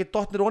svo sem ekki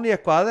dottnir onni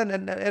eitthvað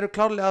en eru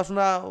klárlega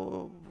svona,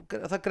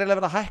 það greinlega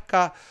verið að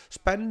hækka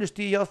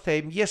spennust í hjá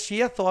þeim. Ég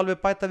sé þó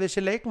alveg bæta við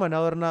þessi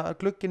leikmanni áður en að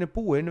glugginn er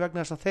búinn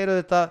vegna þess að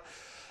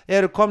þeir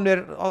eru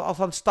komnir á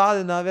þann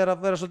staðin að vera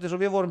svolítið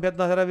svo við vorum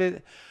hérna þegar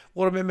við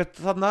vorum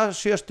með þarna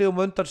 7 stigum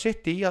undan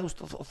City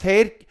og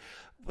þeir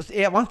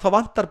þá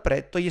vantar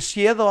breytt og ég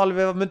sé þá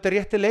alveg að myndi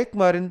rétti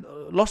leikmaðurinn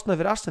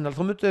losnað fyrir Arsenal,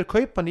 þá myndi þeir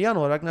kaupa hann í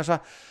janúar vegna þess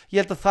að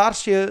ég held að þar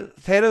séu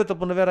þeir eru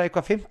búin að vera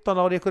eitthvað 15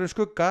 ári í einhverjum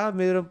skugga,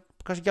 við erum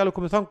kannski ekki alveg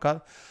komið þangað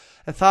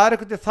en það er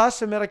einhvern veginn það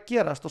sem er að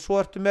gerast og svo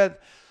ertu með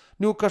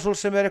Newcastle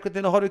sem er einhvern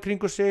veginn að horfa í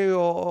kringu sig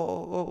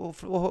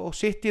og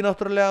City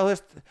náttúrulega, þú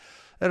veist,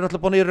 eru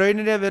náttúrulega búin í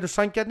rauninni, við erum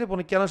sanngjarnir,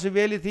 búin að gera sig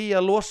vel í því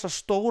að losa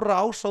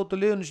stóra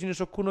ásátu liðinu sínu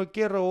svo Kuno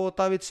Gera og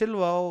David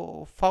Silva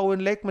og fá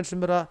inn leikmenn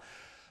sem eru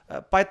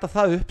að bæta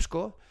það upp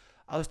sko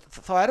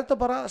þá er þetta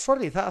bara,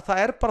 það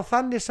er bara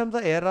þannig sem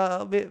það er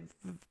að við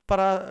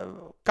bara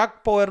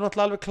Gagbo er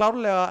náttúrulega alveg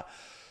klárlega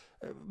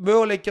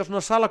möguleiki á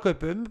svona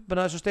salakaupum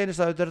menn að þessu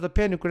steinistæðu, þetta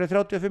peningur er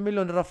 35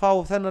 milljónir að fá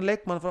þennan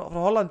leikmann frá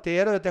Hollandi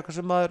er þetta eitthvað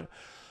sem maður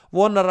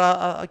vonar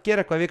að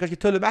gera eitthvað, við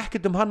kannski tölum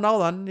ekkert hann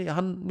áðan,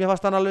 mér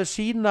fannst hann alveg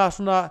sína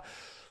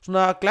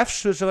svona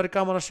glefsur sem verið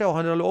gaman að sjá,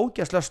 hann er alveg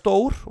ógeðslega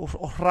stór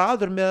og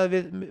hraður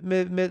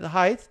með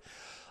hæð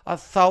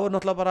að þá er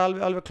náttúrulega bara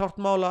alveg klárt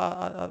mál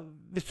að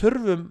við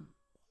þurfum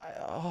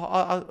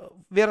að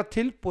vera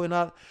tilbúin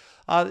að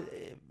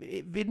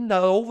vinna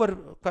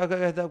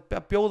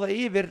að bjóða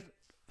yfir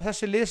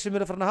þessi lið sem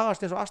eru farin að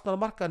hagast eins og Arsenal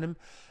á markaðnum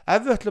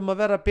ef við ætlum að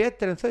vera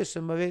betur en þau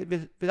sem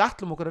við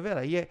ætlum okkur að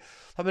vera.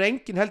 Það mun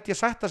enginn held ég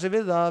sætta sig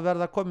við að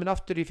verða komin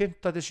aftur í 5.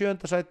 til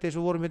 7. sæti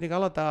sem vorum hérna í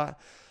gamla daga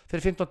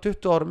fyrir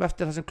 15-20 árum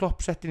eftir það sem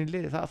Klopp sett inn í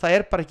liði. Það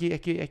er bara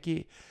ekki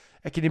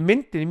í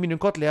myndin í mínum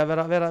kolli að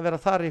vera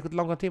þar í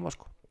einhvern langan tíma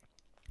sko.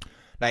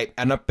 Nei,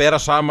 en að bera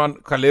saman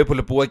hvað Liverpool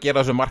er búið að gera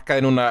á þessu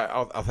markaði núna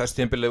á þessu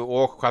tímabili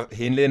og hvað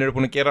hinliðin eru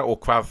búin að gera og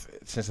hvað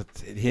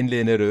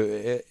hinliðin eru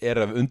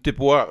að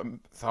undirbúa,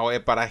 þá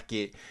er bara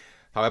ekki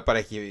það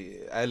bara ekki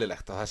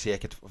eðlilegt að það sé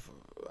ekkert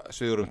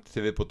svigrúm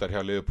til viðbútar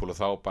hjá Liverpool og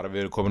þá bara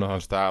við erum komin á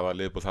þann stað að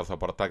Liverpool þarf þá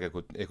bara að taka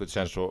eitthvað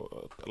sens og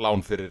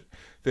lán fyrir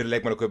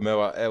leikmannaköpum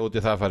ef út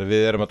í það fari.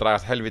 Við erum að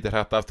dragast helviti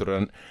hrætt aftur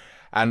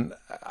en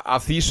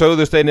að því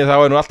sögðu Steini þá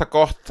nú alltaf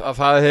gott að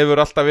það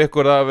hefur alltaf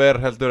ykkur að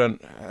vera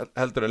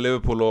heldur en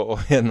Liverpool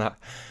og hérna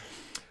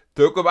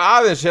tökum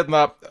aðeins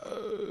hérna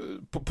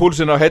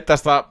púlsinn á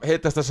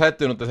heitasta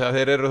sætun þegar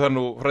þeir eru það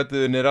nú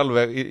frættiðinir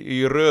alveg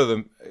í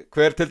röðum.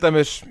 Hver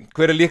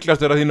er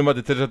líklegastur að þínum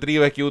mati til þess að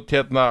drífa ekki út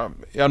hérna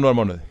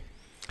janúarmánuði?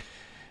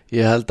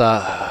 Ég held að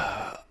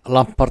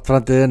Lampard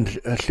frættiðin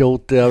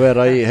hljóti að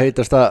vera í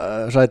heitasta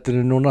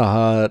sætinu núna.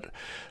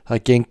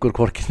 Það gengur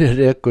hvorkinni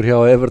rekur hjá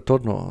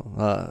Everton og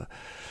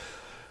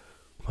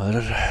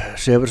það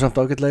sefur samt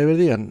ágætlega yfir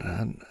því en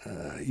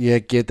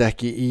ég get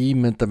ekki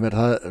ímynda mér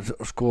það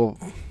sko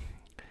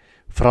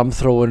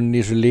framþróunin í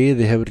þessu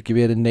liði hefur ekki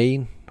verið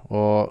nein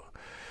og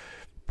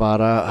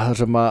bara það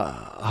sem að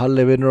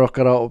Halli vinnur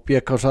okkar á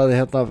BK saði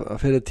hérna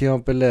fyrir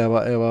tímabili ef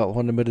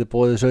honum yrði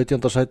boðið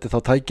 17. sæti þá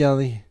tækja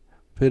hann því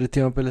fyrir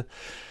tímabilið.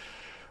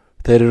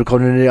 Þeir eru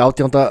komin í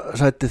 18.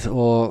 sætið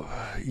og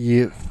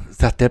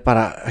þetta er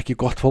bara ekki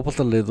gott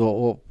fótboltalið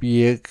og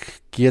ég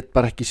get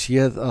bara ekki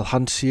séð að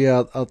hann sé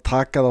að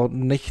taka þá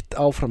neitt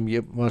áfram.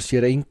 Maður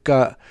sér enga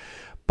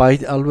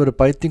alvöru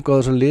bætingu á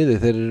þessu liði.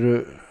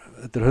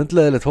 Þetta er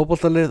hundleiðilegt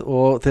fótboltalið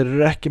og þeir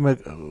eru ekki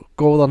með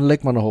góðan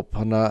leikmannahóp.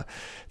 Þannig að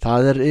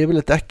það er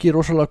yfirleitt ekki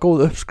rosalega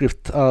góð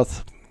uppskrift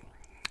að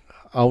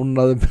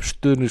ánaðum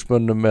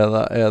stuðningsmönnum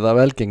eða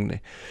velgengni.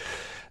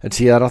 En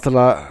síðan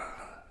náttúrulega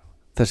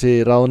þessi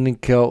ráðning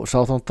hjá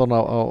Southampton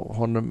á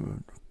honum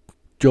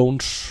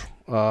Jones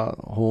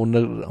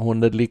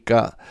hún er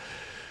líka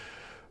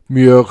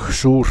mjög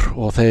súr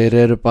og þeir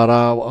eru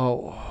bara á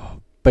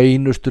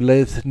beinustu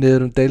leið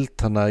niður deild,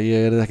 þannig að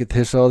ég er ekki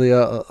hissa á því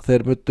að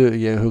þeir myndu,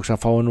 ég hugsa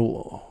að fá nú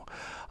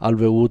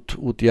alveg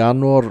út í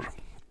janúar.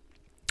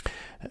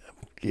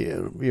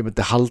 Ég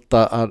myndi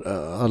halda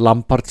að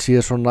Lampard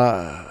sé svona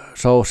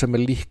sá sem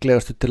er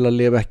líklegastu til að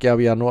lifa ekki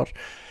af janúar.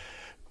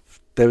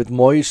 David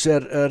Moyes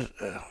er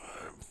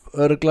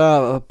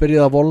örugglega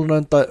byrjað að volna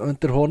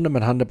undir honum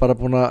en hann er bara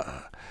búin að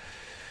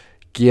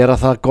gera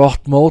það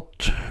gott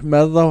mót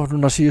með þá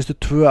núna síðustu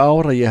 2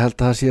 ára. Ég held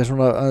að það sé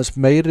svona aðeins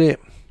meiri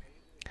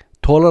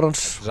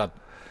tolerans.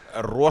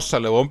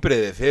 Rosalega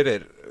ombriði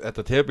fyrir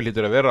þetta tímabil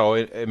hlýtur að vera og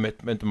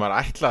myndum maður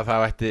ætla að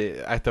það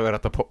ætti að vera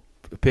að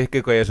pikka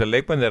eitthvað í þessar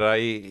leikmennir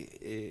að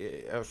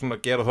svona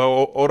gera þá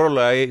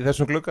órólega í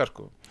þessum glugga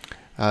sko.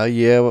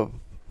 Ég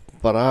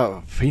bara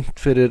fínt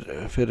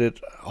fyrir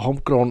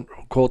homegrown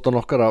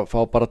kvótan okkar að fá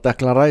bara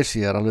Declan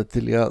Rice. Ég er alveg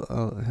til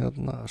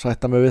að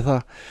sætta mig við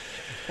það.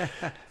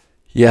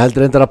 Ég held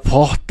reyndar að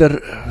Potter,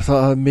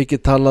 það er mikið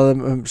talað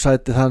um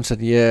sætið hans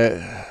en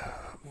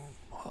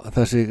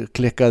þessi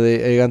klikkaði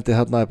eigandi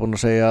þarna er búin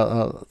að segja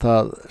að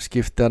það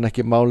skipti hann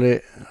ekki máli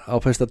á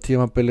fyrsta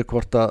tímabili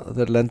hvort að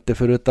þeir lendi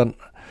fyrir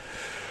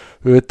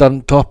utan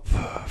topp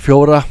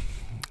 4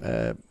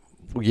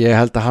 og ég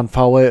held að hann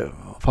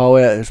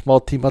fái smá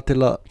tíma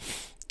til að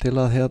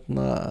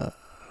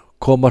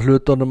koma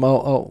hlutunum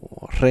á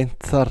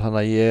hreint þar, þannig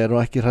að ég er nú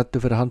ekki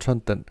hræddur fyrir hans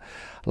hönd en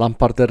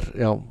Lampard er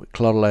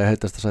klárlega í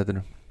heitasta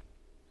sætinu.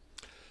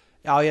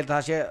 Já, ég held að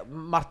það sé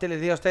margt til í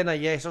því að Steina.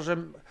 Ég svo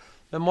sem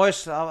með Moyes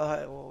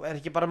er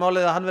ekki bara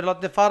málið að hann verið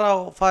látið fara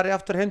og fari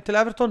aftur heim til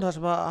Everton, þar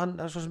sem að hann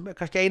er svo sem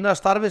kannski eina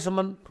starfið sem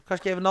hann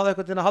kannski hefur náð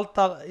eitthvað til að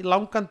halda í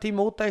langan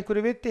tíma út af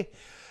einhverju viti.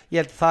 Ég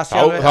held að það sé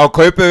alveg... Þá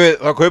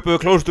kaupum við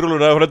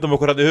klóstrúluna og hröndum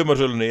okkur hann í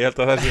humarsölunni, ég held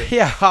að það sé...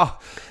 Já,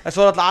 en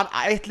svo er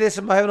alltaf eitt lið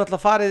sem hefur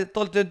alltaf farið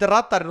dálítið undir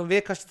radarinn og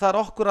við kannski það er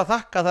okkur að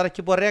þakka, það er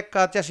ekki búið að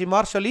reka Jesse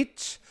Marshall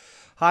Leeds.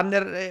 Hann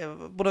er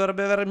búin að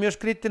vera mjög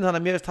skrítinn, þannig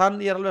að mér veist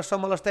ég er alveg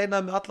sammála Steina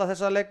með alla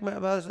þessa leik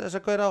með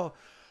þessa gaura og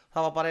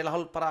það var bara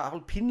eiginlega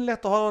hálf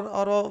pínlegt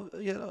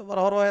ég var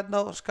að horfa hérna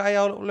á Sky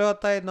á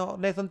laugardaginn og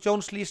Nathan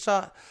Jones lýsa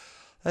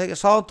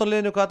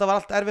Southampton-liðinu hvað þetta var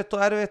allt erfitt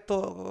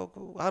og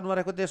hann var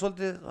einhvern veginn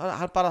svolítið,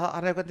 hann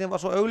einhvern veginn var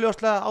svo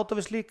augljóslega out of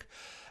his league.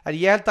 En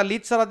ég held að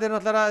Leedsararnir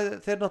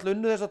þeir náttúrulega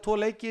unnu þessa 2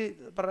 leiki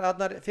bara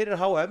fyrir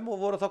HM og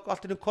voru þá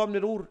allt innum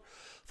komnir úr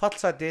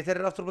fallsæti.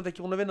 Þeir eru aftur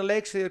ekki búin að vinna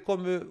leik sem þeir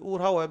komu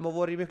úr HM og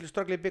voru í miklu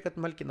ströggli í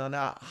bikarnum helgina,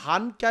 þannig að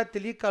hann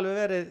gæti líka alveg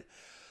verið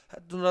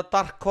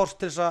dark horse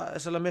til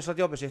þess að missa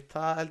jobbið sitt,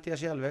 það held ég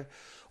að sé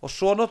alveg. Og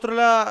svo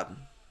náttúrulega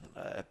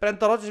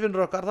Brenda Rodgers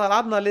vinnur okkar, það er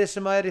annað lið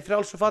sem er í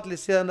frjálsu falli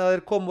síðan að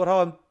þeir komu úr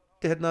HM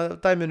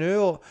dæminu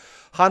og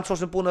hann svo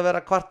sem búin að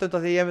vera kvart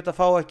undan því ég veit að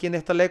fá ekki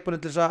neitt að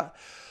leikmönnum til þess að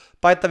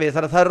bæta við,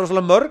 þannig að það er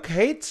rosalega mörg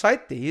heit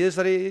sæti í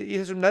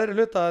þessum neðri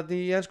hluta í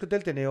ensku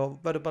deildinni og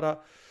verður bara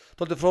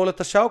dálítið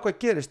fróðlegt að sjá hvað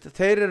gerist.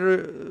 Þeir eru,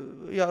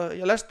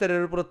 Leicester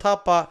eru búin að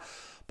tapa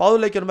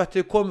báðuleikjunum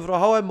eftir komið frá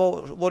HM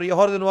og voru ég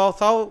horfði nú á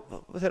þá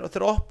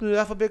þeir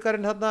opnuðu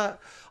FA-bikarinn hérna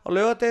á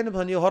laugardeginum,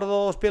 þannig ég horfði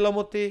á að spila á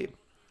móti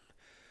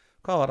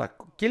hvað var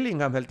það,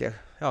 Gillingham held ég,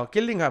 já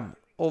Gillingham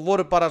og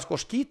voru bara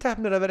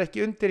skítefnir að vera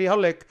ekki undir í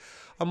hálfleik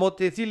á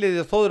móti því liði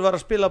og þóður var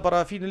að spila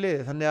bara fínu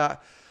liði, þannig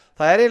að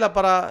það er eiginlega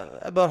bara,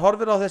 ef maður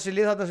horfir á þessi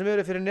lið þarna sem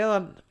eru fyrir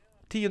neðan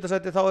 10.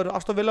 sæti þá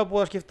Aston Villa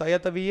búið að skipta, ég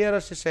held að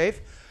Vieira sé safe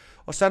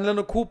og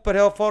sennilega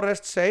Cooper hjá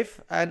Forrest safe,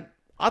 en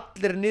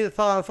allir niður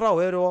þaðan frá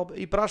eru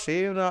í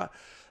brasi.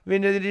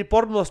 Vinnirðir í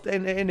Bournemouth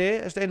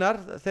Steinar,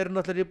 þeir eru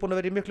náttúrulega búin að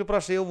vera í miklu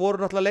brasi og voru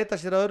náttúrulega að leita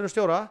sér að öðrum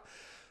stjóra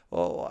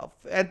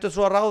og endur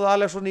svo að ráða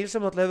Alex O'Neil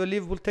sem náttúrulega hefur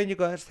Liverpool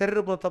tengingu að þeir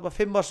eru búin að tapa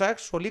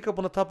 5-6 og líka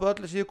búin að tapa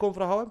öllu síðan kom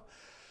frá HM.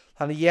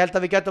 Þannig ég held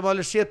að við getum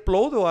alveg séð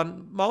blóðugan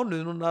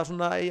mánuð núna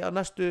svona í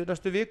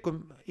næstu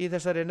vikum í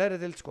þessari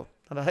neðri deild sko.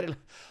 Þannig að það er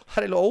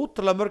eiginlega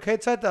ótrúlega mörg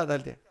heitt sæti að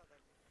held ég.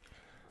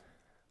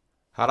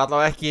 Það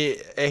allavega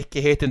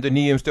ekki hitt undir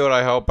nýjum stjóra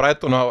hjá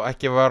Brighton og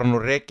ekki var nú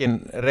rekin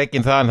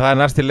það, en það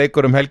næsti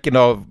leikur helgin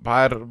og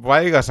það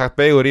væga sagt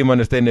beigur í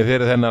manni Steini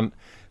fyrir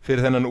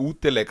þennan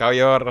útileik.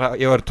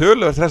 Ég var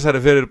töluvert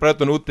þessari fyrir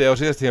Brighton úti á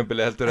síðast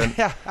tímabili heldur en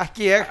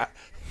ekki ég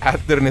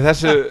heldur en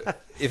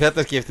í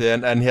þetta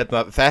skiptið en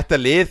hérna þetta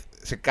lið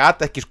sem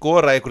gat ekki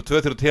skora ykkur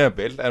 2-3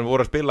 tímabil en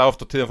voru að spila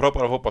oft og tíðan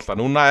frábæra fótbolta.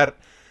 Núna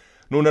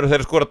eru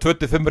þeir að skora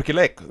 25 mörk í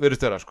leik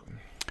virðist vera sko.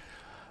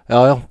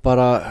 Já,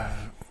 bara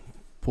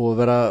búið að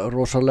vera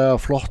rosalega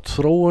flott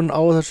þróun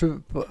á þessu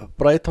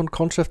Brighton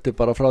konsepti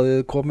bara frá því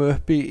þið komu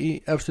upp í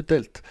efstu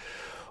deild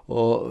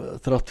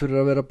og þrátt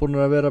fyrir að vera búin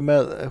að vera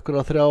með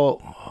einhverja 3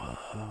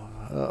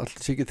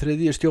 alls ekki 3.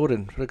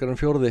 stjórinn frekar en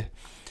 4.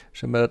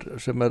 sem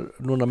er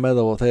núna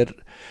með og þeir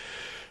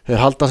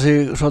halda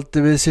sig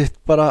svolítið við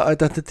sitt bara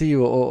identity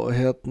og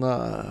hérna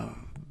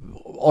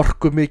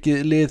orku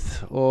mikið lið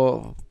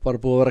og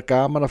bara búið að vera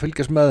gaman að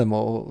fylgjast með þeim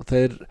og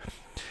þeir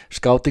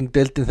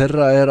scouting-deildin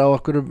þeirra er á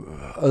einhverjum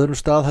öðrum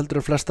stað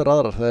heldur en flestar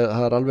aðrar.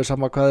 Það er alveg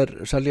sama hvað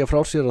þeir selja frá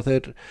sér og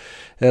þeir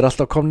er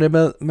alltaf komni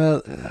með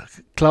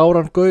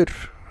kláran gaur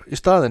í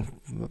staðinn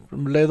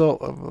leið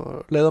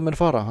og menn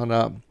fara. Þannig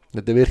að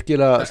þetta er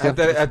virkilega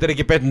skemmt. Þetta er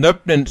ekki beint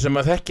nöfnin sem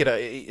að þekkir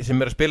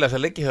sem er að spila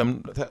þessa leiki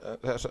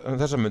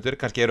þessa myndur.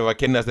 Kannski eru að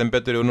kynnast þeim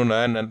betur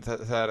núna en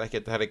það er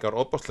ekki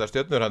óbáslega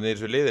stjörnur hann í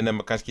þessu liði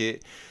nema kannski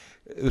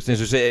eins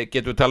og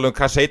getum við tala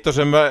Cassetto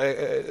sem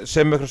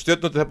eitthvað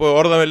stjörnúti það búið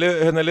orðan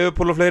við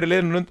Liverpool og fleiri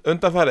liðin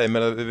undanfarið, ég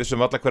meina við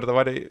vissum alla hver það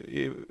var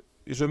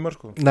í sumar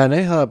sko.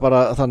 Nei, það er bara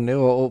þannig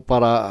og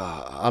bara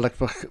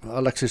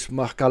Alexis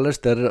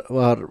McAllister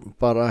var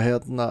bara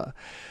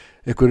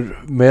einhver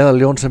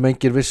meðaljón sem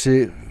enginn vissi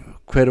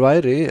hver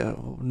væri,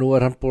 nú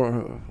er hann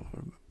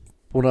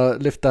búin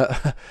að lyfta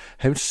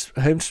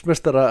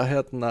heimsmeistara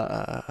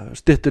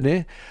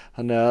styttunni,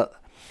 þannig að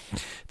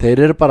þeir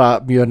eru bara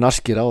mjög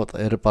naskir á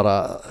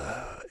þetta,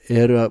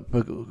 eru að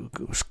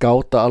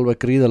skáta alveg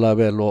gríðarlega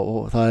vel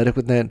og það er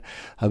einhvern veginn,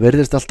 það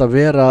verðist alltaf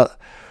vera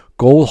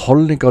góð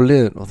holning á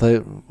liðin og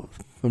þeir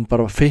mun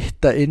bara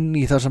fitta inn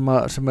í það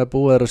sem er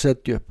búið að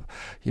setja upp.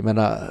 Ég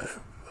meina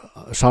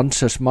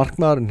Sanchez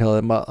markmaðurinn hjá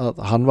þeim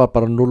að hann var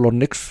bara 0 og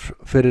nix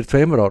fyrir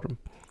 2 árum,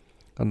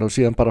 þannig að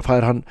síðan bara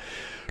fær hann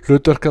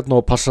hlutverkarn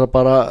og passar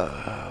bara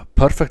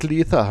perfectly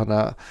í það, þannig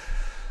að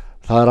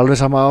það er alveg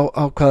sama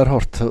á hvað er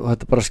hort og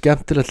þetta er bara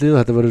skemmtilegt lið og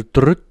þetta verður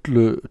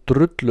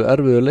drullu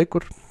erfiður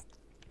leikur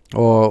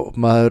og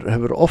maður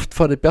hefur oft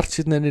farið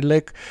bjartsýnn inn í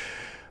leik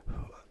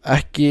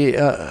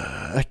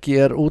ekki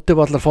er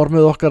útivallar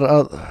formið okkar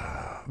að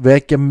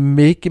vekja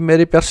mikið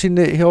meiri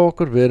bjartsýni hjá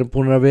okkur. Við erum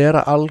búin að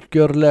vera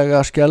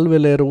algjörlega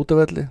skelfilegir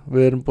útivalli,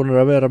 við erum búin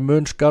að vera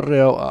mun skarri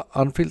á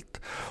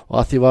Anfield og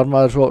að því var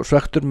maður svo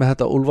svektur með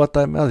þetta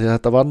úlfadæmi að því að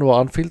þetta var nú á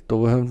Anfield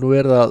og við höfum nú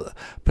verið að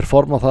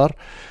performa þar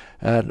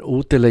en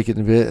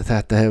útileikinu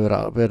þetta hefur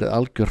verið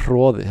algjör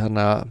hroði,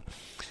 þannig að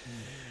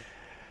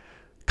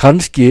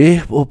kannski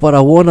og bara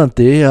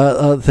vonandi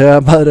að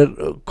þegar maður er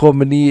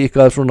komin í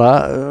eitthvað svona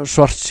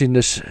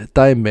svartsýnis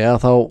dæmi að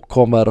þá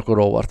koma þær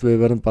okkur óvart,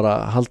 við verðum bara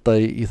að halda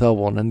í þá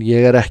von, en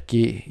ég er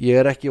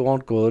ekki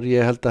vongóður,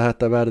 ég held að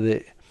þetta verði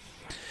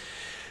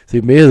því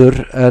miður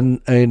en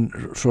ein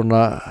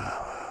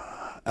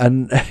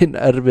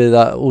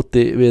erfiða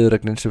úti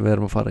viðuregnin sem við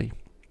erum að fara í.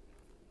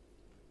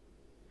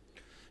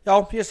 Já,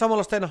 ég er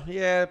sammála Steina,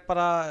 ég er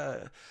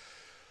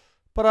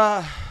bara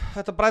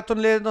þetta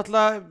Brighton-lið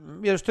náttúrulega,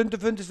 ég er stundum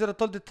fundist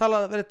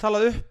verið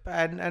talað upp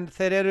en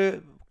þeir eru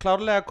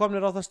klárlega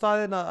komnir á það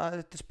staðinn að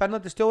þetta er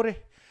spennandi stjóri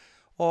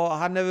og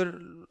hann hefur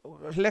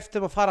leyft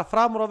þeim að fara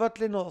fram úr á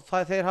völlin og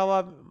þeir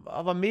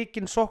hafa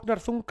mikinn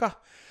sóknarþunga.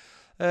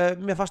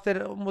 Mér fannst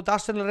þeir mútið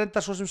Arsenal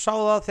reyndar svo sem sá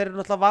það, þeir eru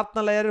náttúrulega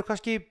varnarlega eru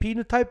kannski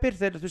pínutæpir,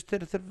 þeir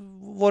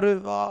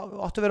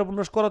áttu vera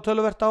búin að skora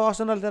töluvert á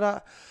Arsenal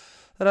þegar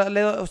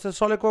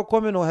Soleiko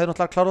komin og hefur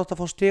náttúrulega klárt að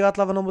fá stig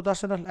allavega á móti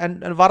Arsenal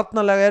en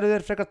varnarlega eru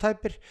þeir frekar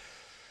tæpir.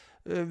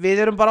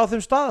 Við erum bara á þeim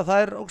stað,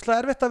 það er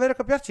ógeðslega erfitt að vera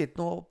eitthvað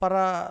bjartsýnn og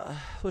bara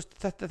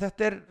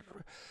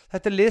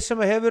þetta er lið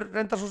sem hefur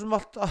reyndar svo sem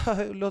allt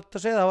ljótt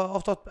að segja, það var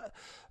oft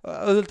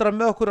auðvöldra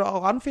með okkur á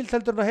Anfield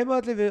heldur en á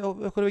heimavelli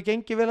og okkur við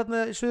gengi vel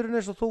hérna í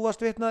Suðurnes og þú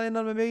varst vitnað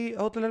innan með mig í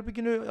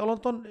hótelherbygginu á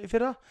London í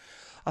fyrra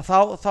að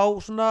þá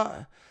svona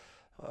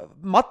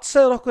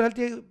mattseður okkur held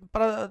ég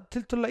bara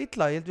tiltölulega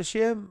illa, ég held við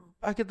séum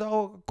ekkert á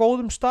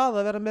góðum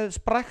stað að vera með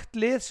sprækt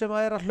lið sem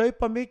að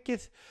hlaupa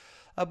mikið.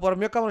 Það er bara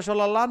mjög gaman að sjá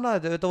Lallana,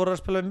 þetta voru að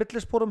spila við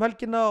millispor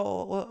helgina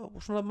og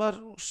svona maður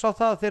sá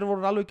það að þeir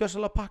voru alveg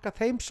gjörsamlega að pakka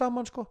þeim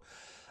saman sko.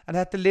 en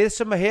þetta er lið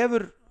sem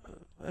hefur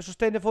eins og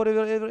Steini fór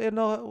yfir inn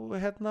á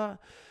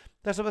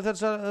eins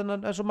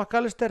og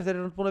McAllister, þeir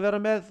eru búin að vera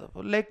með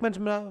leikmenn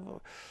sem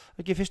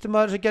ekki fyrstu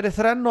maður sem gerði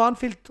þrenn og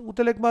Anfield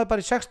útileikmaður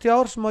bara í 60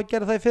 ár sem að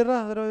gera það í fyrra,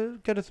 þeir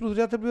gerði 3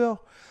 jafntefli á,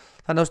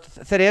 þannig að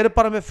þeir eru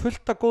bara með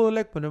fullt af góðu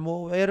leikmennum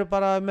og eru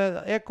bara með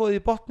egoið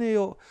í botni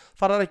og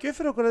faraðar ekki upp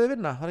fyrir okkur að þið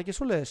vinna, það er ekki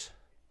svoleiðis,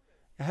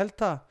 ég held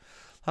það,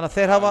 þannig að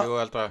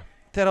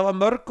þeir hafa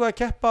mörgu að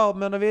keppa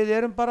og meðan við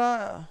erum bara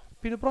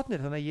pínu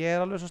brotnir, þannig að ég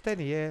er alveg svo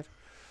Steini, ég er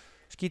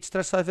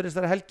skítstressaði fyrir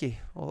þessari helgi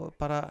og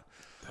bara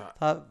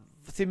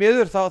því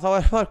miður þá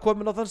er maður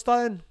komin á þann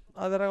staðinn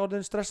að vera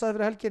orðin stressaði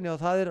fyrir helginni og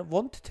það er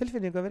vond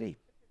tilfinning að vera í.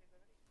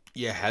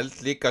 Ég held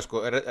líka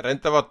sko,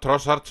 reynda var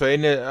Trossard svo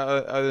eini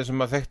að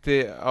þessum að þekkti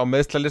á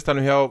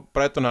meðslalistanum hjá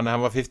Brighton,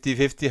 hann var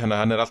 50-50, hann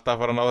er alltaf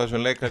að fara að ná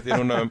þessum leikasti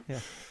núna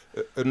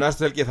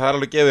næstu helgi, það er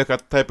alveg gefið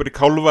eitthvað tæpur í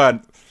kálfa, en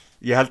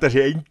ég held að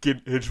sé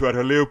enginn hins vegar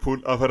hjá Liverpool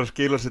að fara að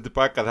skila sér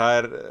tilbaka,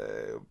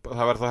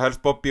 það var þá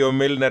helst Bobby og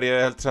Milner,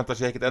 ég held samt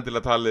að sé ekkit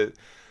endilega talið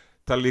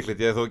líklegt,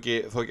 ég er þó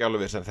ekki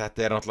alveg viss, en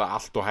þetta er náttúrulega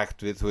allt og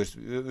hægt við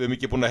erum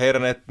ekki búin að heyra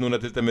neitt núna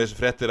til dæmis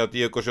fréttir af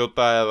Diego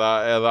Jota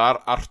eða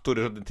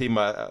Artur í svona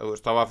tíma,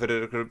 það var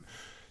fyrir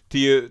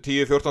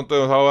 10-14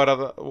 dögum þá var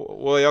það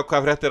og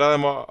jákvæða fréttir að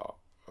þeim að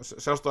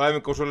sjást á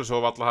æfingu og svolítið svo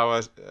alltaf hafa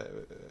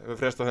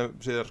fresta þeim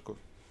síðar sko.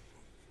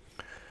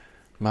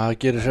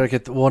 Maður gerir sér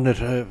ekkert vonir,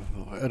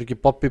 er ekki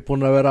Bobby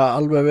búin að vera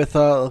alveg við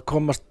það að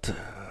komast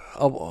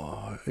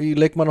í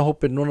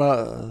leikmannahópin núna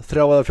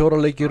 3 eða 4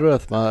 leiki í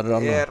röð,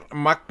 maður er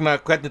magna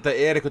hvernig þetta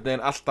er einhvern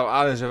veginn alltaf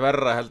aðeins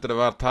verra heldur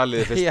að var talið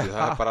í fyrstu,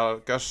 það er bara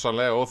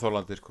gjössanlega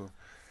óþólandi sko.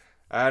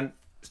 En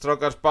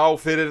strákar spá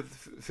fyrir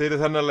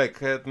þennan leik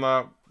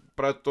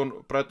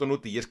Brighton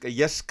úti,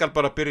 ég skal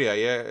bara byrja,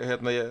 ég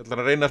ætla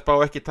að reyna að spá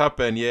ekki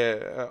tapi, en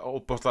ég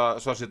óbásla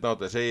svarsýtna á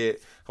þetta,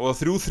 það var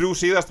 3-3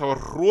 síðast, það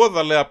var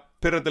roðalega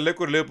pirrandi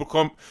leikur, Liverpool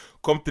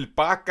kom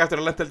tilbaka eftir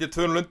að lenda held ég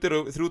 2 undir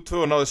og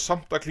 3-2 og náði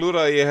samt að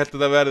klúra því, ég held að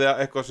þetta verði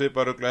eitthvað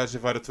svipað rugla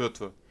þessi færi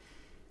 2-2.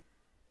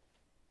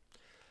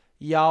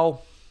 Já,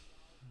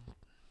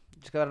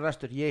 ég skal vera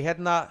næstur,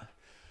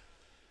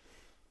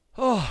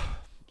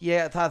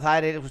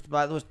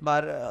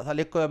 það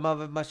liggur að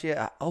maður sé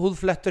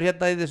húðflettur í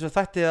þessu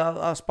þætti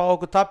að spá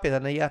okkur tapi,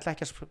 þannig að ég ætla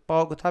ekki að spá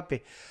okkur tapi,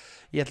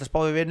 ég ætla að spá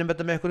við vinnum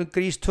þetta með einhverjum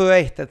grís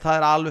 2-1, en það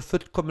er alveg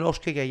fullkomin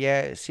óskikja,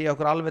 ég sé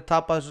okkur alveg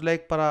tapa þessu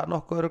leik bara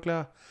nokkuð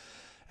örugglega,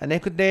 en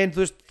einhvern veginn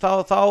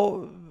þá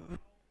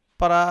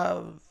bara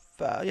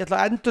ég ætla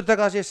að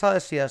endurtaka það sem ég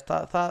sagði síðast,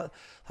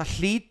 það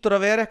hlýtur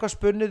að vera eitthvað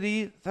spunnið í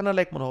þennan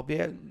leikmannahóp,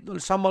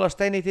 ég sammála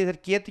Steini því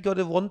þeir geti ekki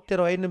orðið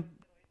vondir á einum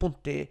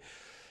punkti.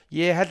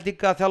 Ég held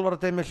líka að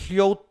þjálfarateymi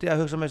hljóti að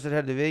hugsa með þessari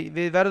herðu,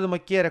 við verðum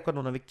að gera eitthvað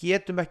núna, við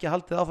getum ekki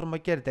haldið áfram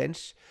að gera þetta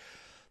eins,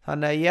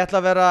 þannig að ég ætla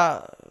að vera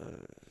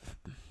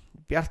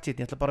bjartsýnn,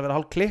 ég ætla bara að vera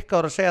hálf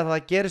klikkaður að segja að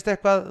það gerist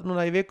eitthvað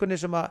núna í vikunni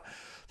sem að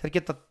þeir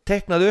geta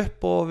teiknað upp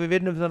og við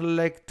vinnum þannig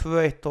leik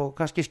 2-1 og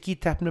kannski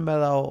skítefnum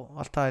með það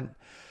og allt það,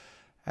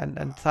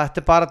 en þetta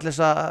er bara til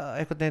þess að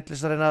einhvern veginn til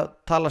þess að reyna að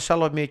tala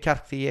sjálf mig í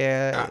kjark því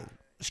ég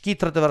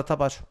skítrættu að vera að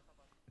tapa þessu.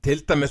 Til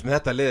dæmis með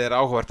þetta lið er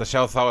áhugavert að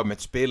sjá þá að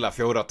með spila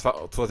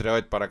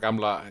 4-2-3-1 bara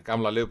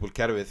gamla Liverpool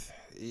kerfið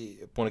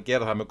búin að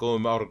gera það með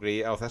góðum árangri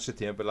á þessu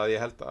tímabili að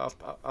ég held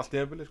allt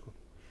tímabili sko.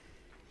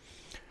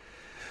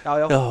 Já,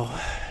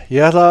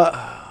 ég ætla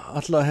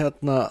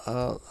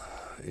að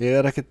ég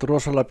er ekkit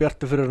rosalega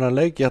bjartur fyrir hennar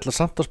leik, ég ætla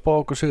samt að spá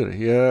okkur sigri,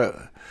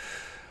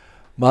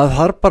 maður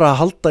þarf bara að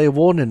halda í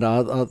vonina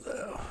að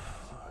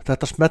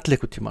þetta smelli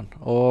ykkur tíman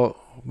og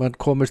mann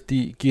komist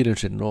í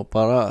gýrin sinn og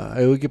bara,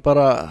 ef ekki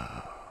bara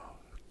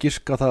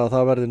giska það að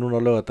það verði núna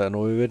á laugardaginn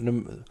og við verðum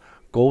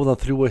góðan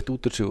 3-1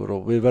 útirsígur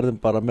og við verðum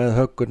bara með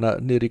högguna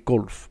niður í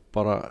golf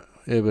bara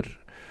yfir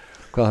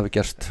hvað hafi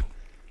gerst.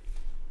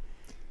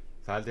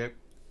 Það held ég,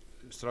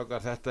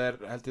 strákar, þetta er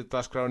held ég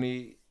dagskráin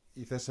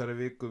í þessari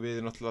viku,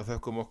 við náttúrulega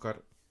þökkum okkar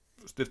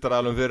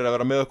styrtaraðalum fyrir að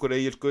vera með okkur,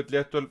 Egil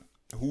Gull-Léttöl,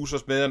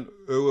 Húsasmiðjan,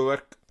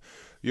 Öguverk,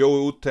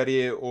 Jói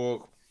Útherji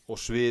og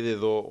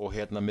sviðið og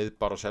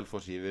miðbar og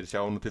Selfossi. Við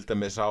sjáum nú til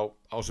dæmis á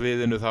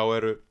sviðinu þá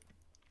eru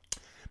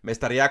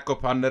meistar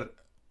Jakob, hann er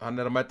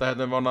að mæta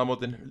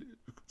mánaðamótin,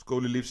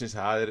 skóli lífsins,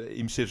 það er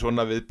ýmsir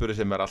svona viðburði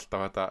sem er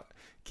alltaf hægt að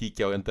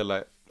kíkja á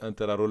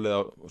endilega rúlið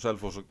á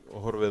Selfoss og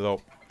horfið á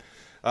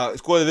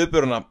skoðið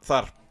viðburðuna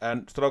þar,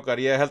 en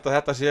strákar, ég held að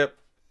þetta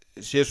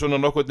sé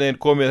svona nokkurn veginn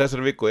komið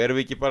þessari viku, erum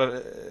við ekki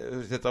bara,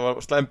 þetta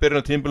var slæm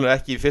byrjun á tímabilinu,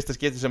 ekki í fyrsta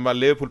skipti sem að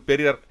Liverpool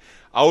byrjar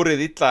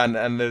árið illa, en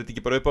er þetta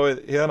ekki bara upp á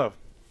við hérna af?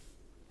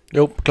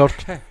 Jú,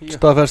 klárt,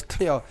 staðfest,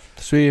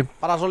 sví.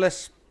 Bara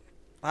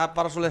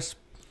svoleiðis.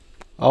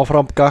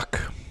 Áfram gakk.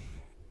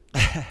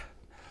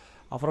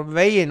 Áfram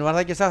veginn, var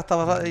það ekki sagt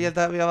ég held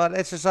að ég var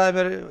einn sem sagði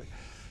mér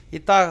í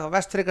dag,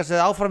 Vestfirðingar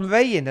segði áfram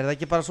veginn, er það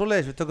ekki bara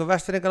svoleiðis, við tökum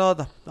Vestfirðingarna á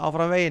þetta,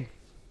 áfram veginn.